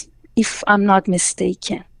 Portuguese, if I'm not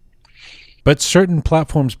mistaken. But certain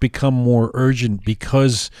platforms become more urgent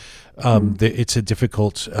because it's a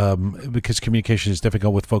difficult, because communication is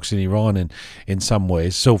difficult with folks in Iran in some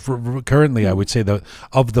ways. So currently, I would say that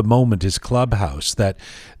of the moment is Clubhouse, that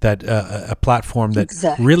a platform that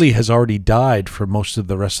really has already died for most of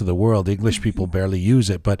the rest of the world. English people barely use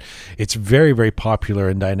it, but it's very, very popular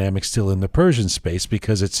and dynamic still in the Persian space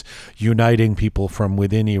because it's uniting people from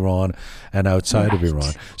within Iran and outside of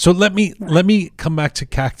Iran. So let me come back to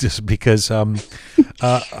Cactus because on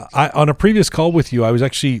a previous call with you, I was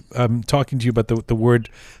actually talking to you about the word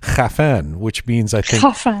khafan, which means, I think,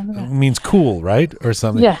 means cool, right? Or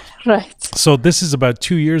something. Yeah, right. So this is about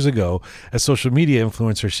 2 years ago. A social media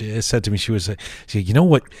influencer said to me, she said, you know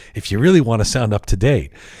what? If you really want to sound up to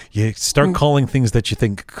date, you start calling things that you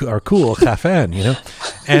think are cool khafan,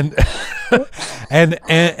 and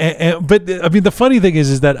but I mean, the funny thing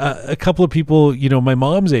is that a couple of people, my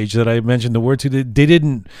mom's age that I mentioned the word to,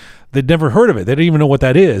 they'd never heard of it. They don't even know what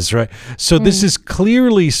that is, right? So this is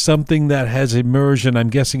clearly something that has emerged, and I'm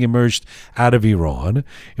guessing emerged out of Iran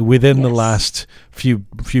within the last few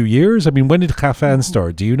years. I mean, when did khafan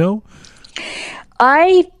start? Do you know?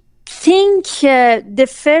 I think the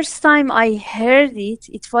first time I heard it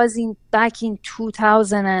was back in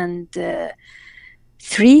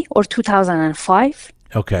 2003 or 2005.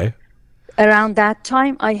 Okay. Around that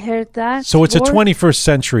time, I heard that. So it's a 21st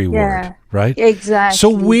century word, right? Exactly.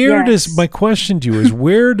 So my question to you is,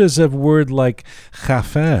 where does a word like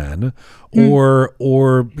khafan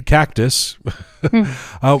or cactus,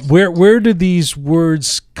 where do these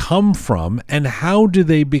words come from, and how do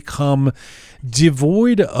they become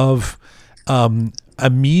devoid of a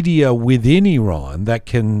media within Iran that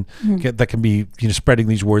can be spreading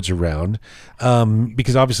these words around,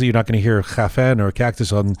 because obviously you're not going to hear khafan or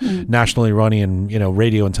cactus on national Iranian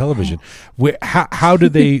radio and television. How do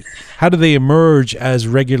they emerge as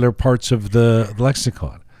regular parts of the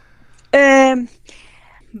lexicon?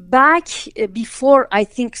 Back before, I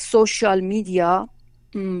think, social media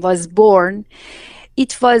was born,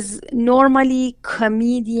 it was normally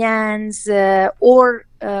comedians or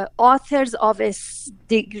authors of a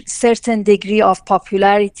certain degree of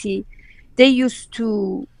popularity, they used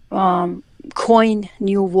to coin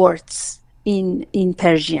new words in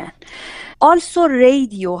Persian. Also,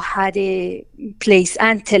 radio had a place,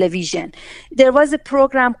 and television. There was a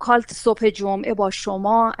program called Sobh Jom'e ba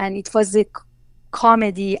Shoma, and it was a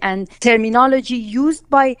comedy, and terminology used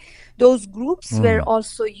by those groups were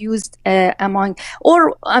also used among,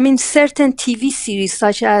 or I mean, certain TV series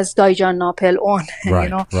such as Daijan Napel on,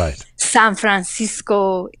 Right. San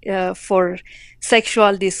Francisco for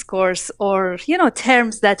sexual discourse, or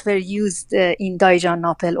terms that were used in Daijan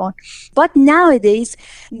Napel on. But nowadays,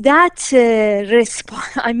 that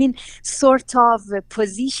sort of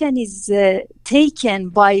position is taken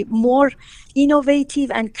by more innovative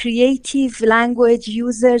and creative language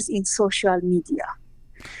users in social media.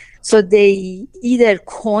 So they either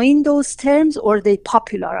coin those terms or they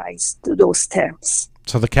popularized those terms.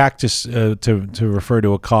 So the cactus, to refer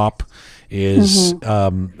to a cop, is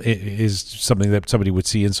something that somebody would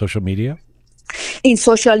see in social media? In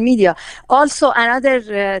social media. Also,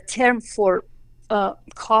 another term for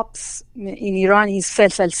cops in Iran is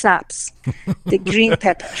felfel sabz, the green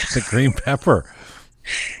pepper. The green pepper.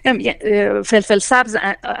 Felfel sabz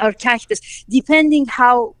or cactus, depending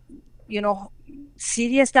how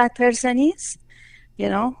serious that person is.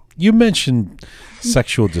 You mentioned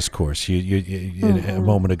sexual discourse a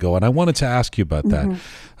moment ago, and I wanted to ask you about that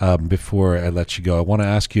before I let you go. I want to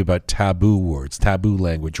ask you about taboo words, taboo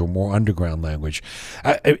language, or more underground language.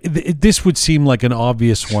 This would seem like an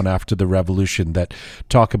obvious one after the revolution, that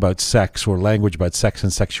talk about sex or language about sex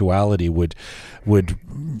and sexuality would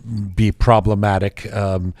be problematic,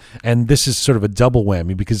 and this is sort of a double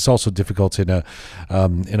whammy because it's also difficult in a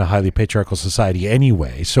highly patriarchal society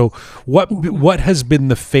anyway. So what has been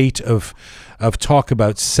the fate of talk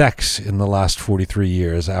about sex in the last 43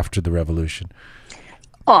 years after the revolution?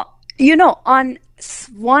 On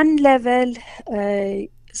one level,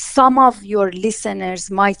 some of your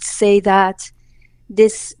listeners might say that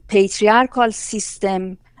this patriarchal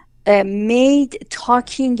system made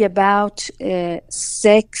talking about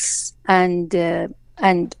sex and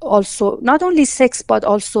also not only sex but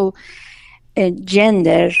also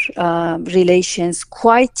gender relations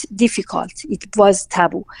quite difficult. It was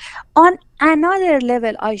taboo. On another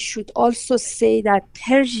level, I should also say that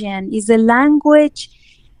Persian is a language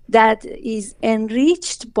that is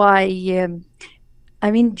enriched by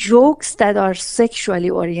jokes that are sexually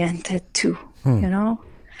oriented too.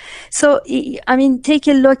 So, take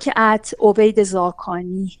a look at Obeid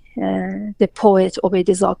Zakani, the poet Obeid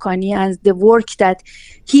Zakani, and the work that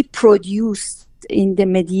he produced in the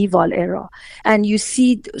medieval era. And you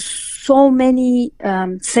see so many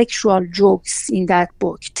sexual jokes in that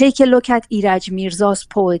book. Take a look at Iraj Mirza's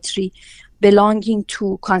poetry belonging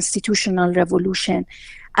to Constitutional Revolution,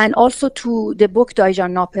 and also to the book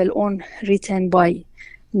Daijan Napel on, written by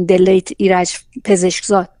the late Iraj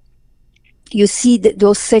Pezeshkzad. You see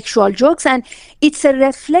those sexual jokes, and it's a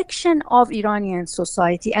reflection of Iranian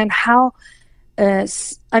society and how,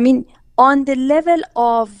 on the level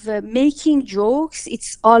of making jokes,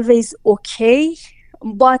 it's always okay,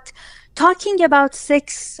 but talking about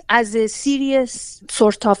sex as a serious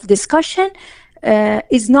sort of discussion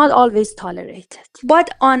is not always tolerated. But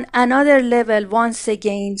on another level, once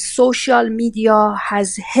again, social media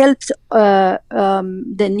has helped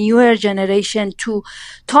the newer generation to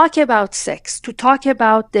talk about sex, to talk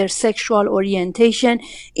about their sexual orientation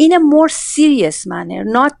in a more serious manner,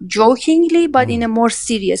 not jokingly, but in a more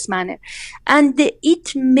serious manner. And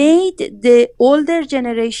it made the older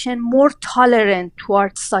generation more tolerant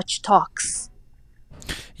towards such talks.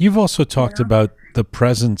 You've also talked about the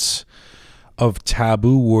presence of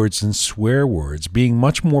taboo words and swear words being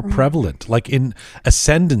much more prevalent, like in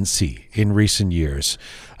ascendancy in recent years,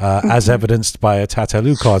 as evidenced by a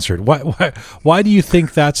Tatalu concert. Why do you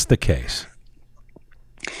think that's the case?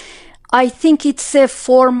 I think it's a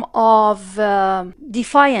form of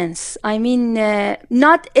defiance.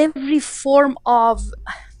 Not every form of...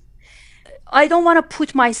 I don't want to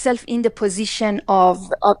put myself in the position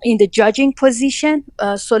in the judging position,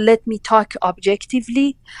 so let me talk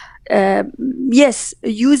objectively. Yes,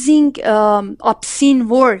 using obscene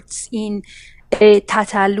words in a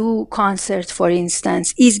Tatalu concert, for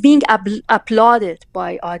instance, is being applauded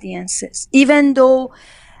by audiences. Even though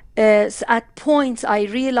at points I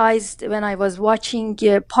realized when I was watching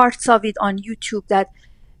parts of it on YouTube that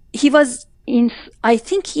he was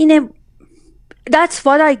that's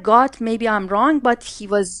what I got. Maybe I'm wrong, but he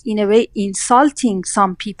was in a way insulting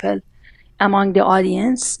some people among the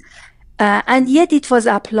audience. And yet it was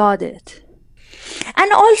applauded.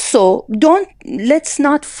 And also, let's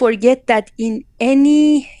not forget that in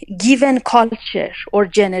any given culture or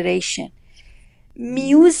generation,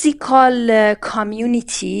 musical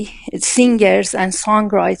community, singers and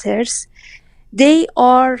songwriters, they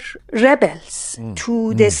are rebels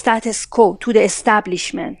to the status quo, to the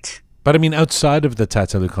establishment. But I mean, outside of the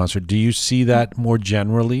Tatalu concert, do you see that more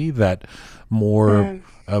generally, that more,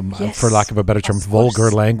 Yes, for lack of a better term, of vulgar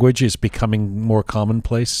course. language is becoming more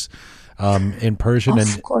commonplace in Persian?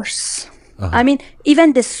 Of course. I mean,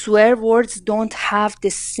 even the swear words don't have the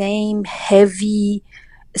same heavy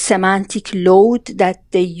semantic load that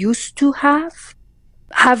they used to have.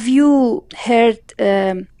 Have you heard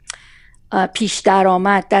Pish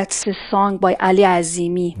Daramad? That's a song by Ali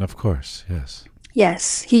Azimi. Of course, yes.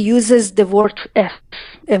 Yes, he uses the word F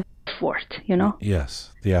word, you know.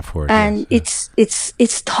 Yes, the F word. And yes,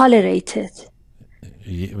 it's tolerated.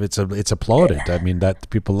 It's applauded. I mean, that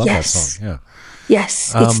people love that song. Yeah.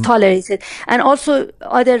 Yes, it's tolerated. And also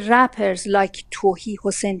other rappers like Tohi,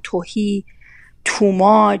 Hossein Tohi,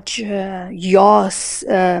 Tumaj, Yas,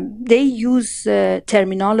 they use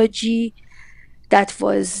terminology that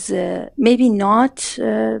was maybe not,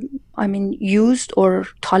 used or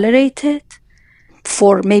tolerated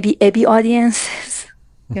for maybe Ebi audiences,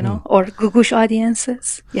 you know, or Gugush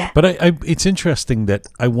audiences. Yeah. But it's interesting that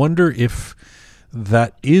I wonder if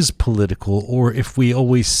that is political, or if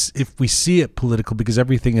we see it political, because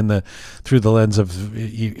everything through the lens of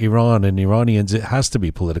Iran and Iranians, it has to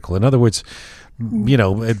be political. In other words, you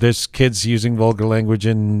know, there's kids using vulgar language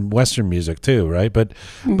in Western music too, right? But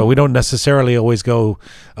we don't necessarily always go,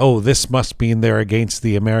 oh, this must mean they're against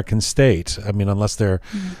the American state. I mean, unless they're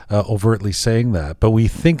overtly saying that. But we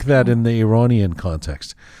think that in the Iranian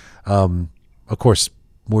context. Of course,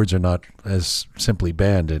 words are not as simply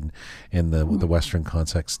banned in the Western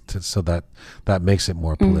context, so that makes it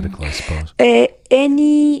more political, I suppose.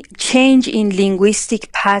 Any change in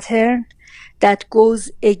linguistic pattern that goes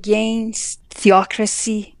against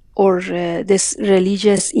theocracy or this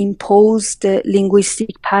religious imposed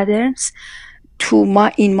linguistic patterns,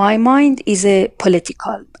 in my mind, is a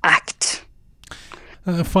political act.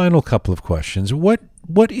 A final couple of questions. What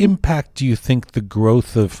impact do you think the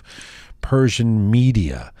growth of Persian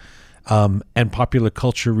media and popular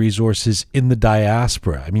culture resources in the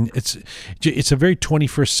diaspora? I mean, it's a very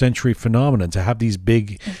 21st century phenomenon to have these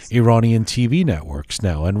big Iranian TV networks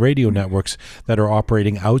now and radio networks that are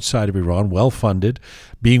operating outside of Iran, well-funded,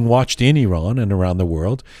 being watched in Iran and around the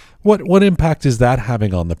world. What impact is that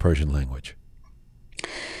having on the Persian language?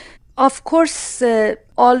 Of course,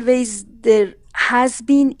 always there has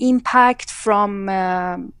been impact from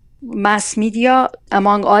mass media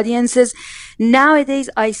among audiences.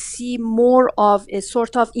 Nowadays, I see more of a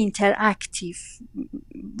sort of interactive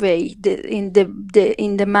way in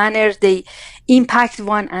the manner they impact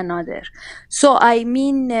one another. So I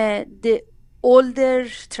mean, the older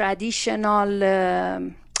traditional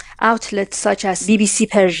outlets such as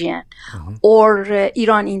BBC Persian or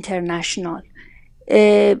Iran International,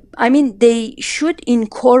 they should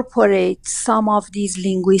incorporate some of these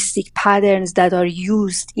linguistic patterns that are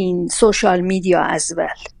used in social media as well,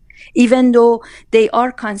 even though they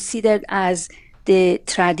are considered as the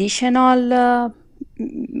traditional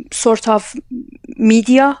sort of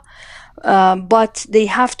media, but they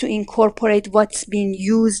have to incorporate what's being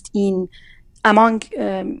used among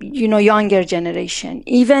younger generation,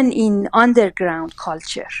 even in underground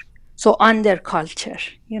culture, so underculture,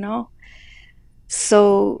 you know.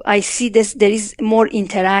 So I see there is more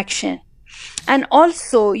interaction. And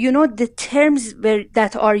also, you know, the terms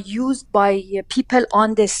that are used by people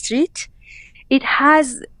on the street, it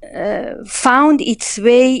has found its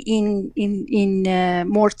way in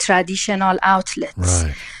more traditional outlets.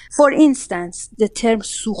 Right. For instance, the term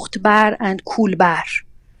suhtbar and kulbar.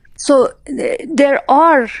 So there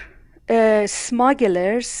are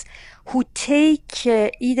smugglers who take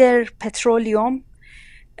either petroleum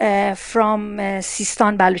from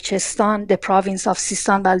Sistan Baluchistan, the province of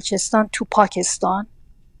Sistan Baluchistan, to Pakistan.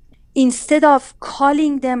 Instead of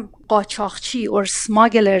calling them qachaqchi or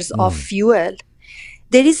smugglers of fuel,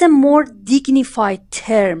 there is a more dignified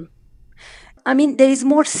term. I mean, there is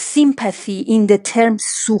more sympathy in the term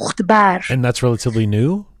suhtbar. And that's relatively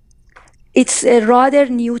new? It's a rather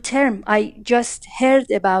new term. I just heard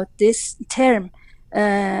about this term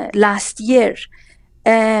last year.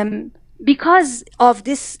 Because of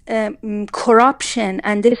this corruption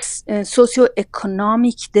and this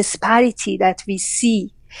socioeconomic disparity that we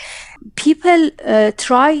see, people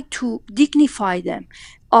try to dignify them.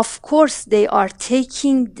 of course, they are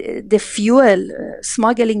taking the fuel,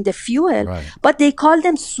 smuggling the fuel, Right. but they call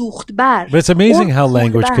them suchtbar. But it's amazing or how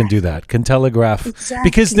language can kulbar. do that, can telegraph, Exactly.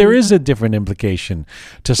 because there is a different implication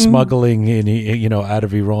to smuggling out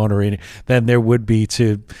of Iran than there would be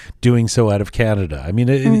to doing so out of Canada. I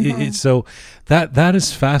mean, so that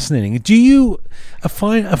is fascinating. Do you a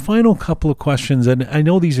final couple of questions, and I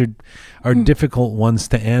know these are difficult ones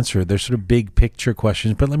to answer. They're sort of big picture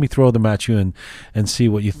questions, but let me throw them at you and see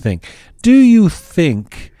what you think. Do you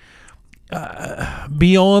think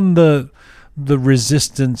beyond the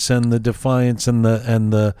resistance and the defiance and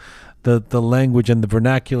the language and the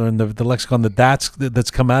vernacular and the lexicon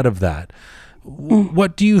that's come out of that,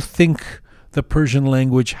 what do you think the Persian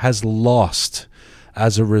language has lost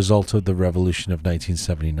as a result of the revolution of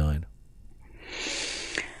 1979?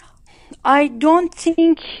 I don't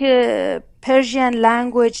think Persian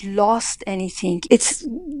language lost anything. It's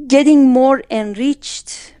getting more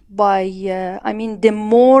enriched by, the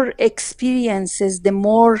more experiences, the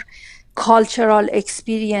more cultural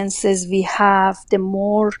experiences we have, the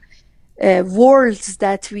more worlds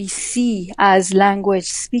that we see as language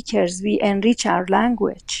speakers, we enrich our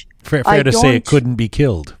language. Fair to say it couldn't be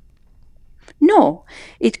killed. No,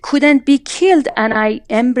 it couldn't be killed, and I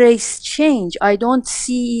embrace change. I don't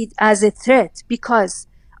see it as a threat because,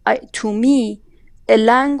 to me, a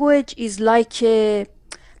language is like an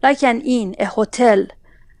inn, a hotel.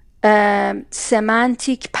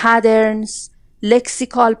 Semantic patterns,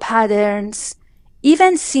 lexical patterns,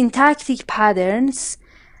 even syntactic patterns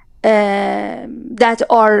that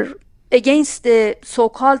are against the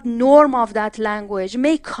so-called norm of that language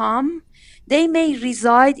may come. They may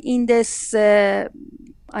reside in this, vessel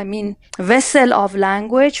of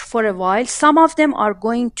language for a while. Some of them are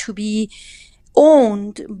going to be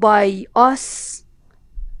owned by us.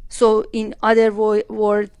 So in other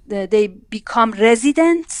words, they become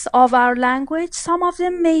residents of our language. Some of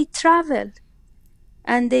them may travel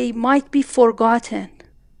and they might be forgotten.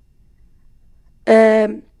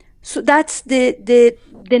 So that's the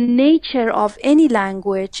nature of any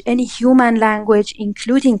language, any human language,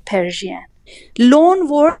 including Persian. Loan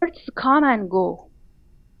words come and go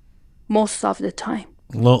most of the time.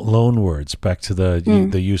 Loan words, back to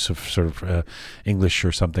the use of sort of English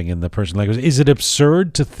or something in the Persian language. Is it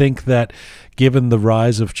absurd to think that, given the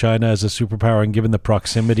rise of China as a superpower and given the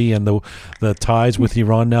proximity and the ties with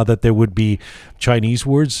Iran now, that there would be Chinese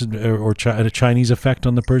words or a Chinese effect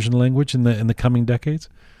on the Persian language in the coming decades?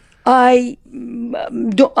 I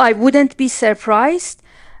wouldn't be surprised,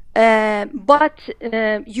 but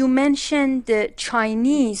you mentioned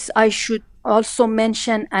Chinese. I should also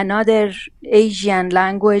mention another Asian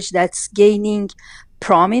language that's gaining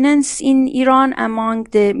prominence in Iran among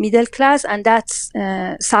the middle class, and that's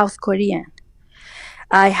South Korean.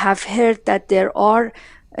 I have heard that there are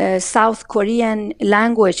South Korean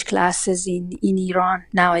language classes in Iran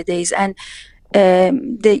nowadays, and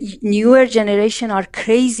the newer generation are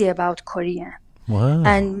crazy about Korean. Wow.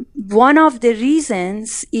 And one of the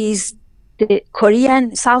reasons is the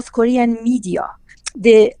South Korean media.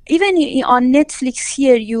 Even on Netflix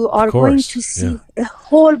here, you are going to see a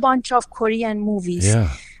whole bunch of Korean movies.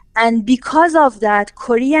 Yeah. And because of that,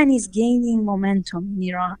 Korean is gaining momentum in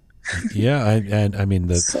Iran. Yeah, and I mean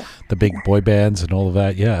the big boy bands and all of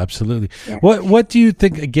that. Yeah, absolutely. Yeah. What do you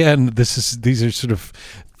think? Again, these are sort of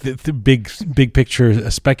the big picture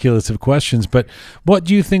speculative questions. But what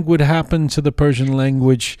do you think would happen to the Persian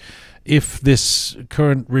language if this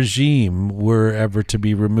current regime were ever to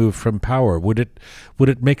be removed from power? Would it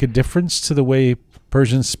make a difference to the way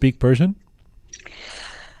Persians speak Persian?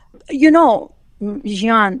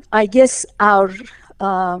 Jean, I guess our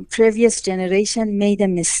previous generation made a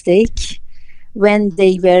mistake when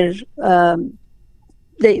they were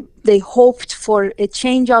they hoped for a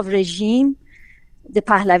change of regime, the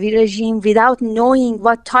Pahlavi regime, without knowing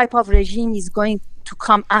what type of regime is going to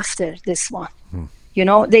come after this one.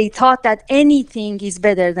 They thought that anything is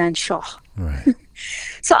better than Shah. Right.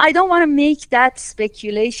 So I don't want to make that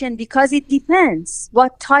speculation because it depends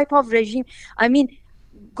what type of regime. I mean,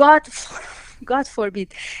 God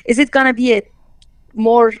forbid, is it going to be a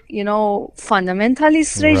more,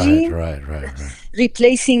 fundamentalist regime, right.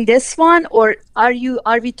 replacing this one, or are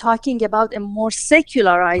we talking about a more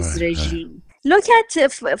secularized regime? Right. Look at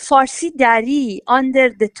Farsi Dari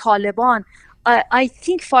under the Taliban. I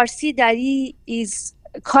think Farsi Dari is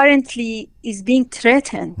currently being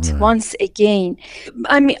threatened once again.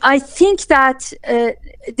 I mean, I think that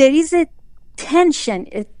there is a tension,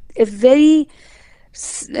 a very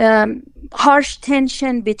harsh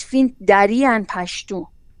tension between Dari and Pashtun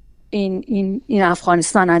in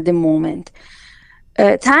Afghanistan at the moment.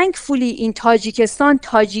 Thankfully, in Tajikistan,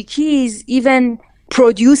 Tajiki is even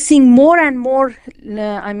producing more and more,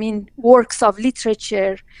 works of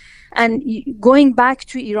literature. And going back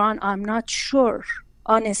to Iran, I'm not sure,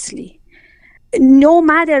 honestly. No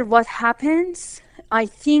matter what happens, I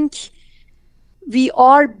think we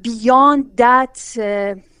are beyond that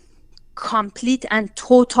complete and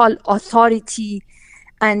total authority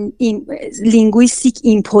and linguistic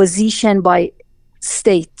imposition by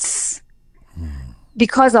states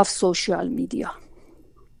because of social media.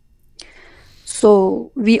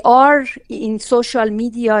 So we are in social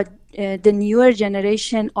media, the newer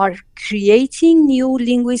generation are creating new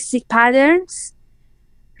linguistic patterns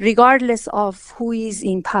regardless of who is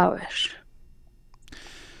in power.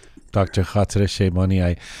 Dr. Khatireh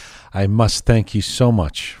Sheibani, I must thank you so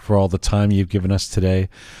much for all the time you've given us today.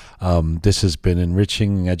 This has been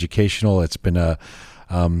enriching, educational. It's been a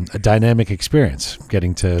dynamic experience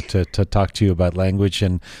getting to talk to you about language,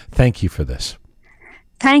 and thank you for this.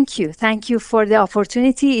 Thank you. Thank you for the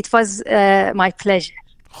opportunity. It was my pleasure.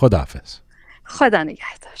 Khodafez. Khoda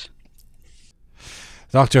nigahdar.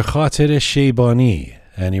 Dr. Khatireh Sheibani,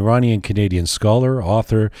 an Iranian-Canadian scholar,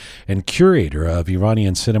 author, and curator of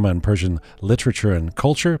Iranian cinema and Persian literature and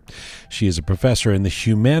culture. She is a professor in the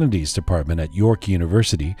Humanities Department at York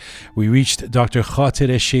University. We reached Dr.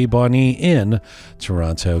 Khatireh Sheibani in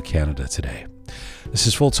Toronto, Canada today. This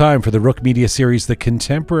is full time for the Roqe Media series, The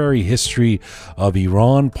Contemporary History of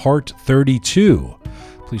Iran, Part 32.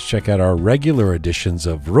 Please check out our regular editions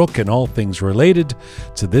of Roqe and all things related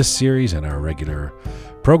to this series and our regular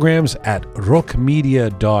programs at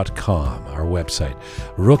roqemedia.com, our website,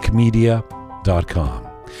 roqemedia.com.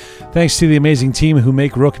 Thanks to the amazing team who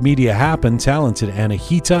make Roqe Media happen: talented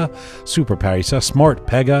Anahita, Super Parisa, Smart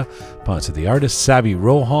Pega, Ponce the Artist, Savvy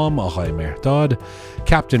Roham, Ahay Mehdad,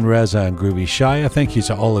 Captain Reza, and Groovy Shaya. Thank you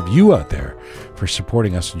to all of you out there for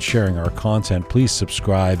supporting us and sharing our content. Please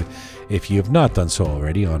subscribe if you have not done so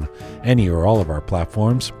already on any or all of our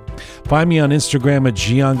platforms. Find me on Instagram at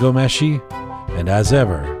Jian Gomeshi. And as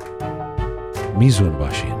ever, Mizun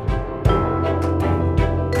Bashin.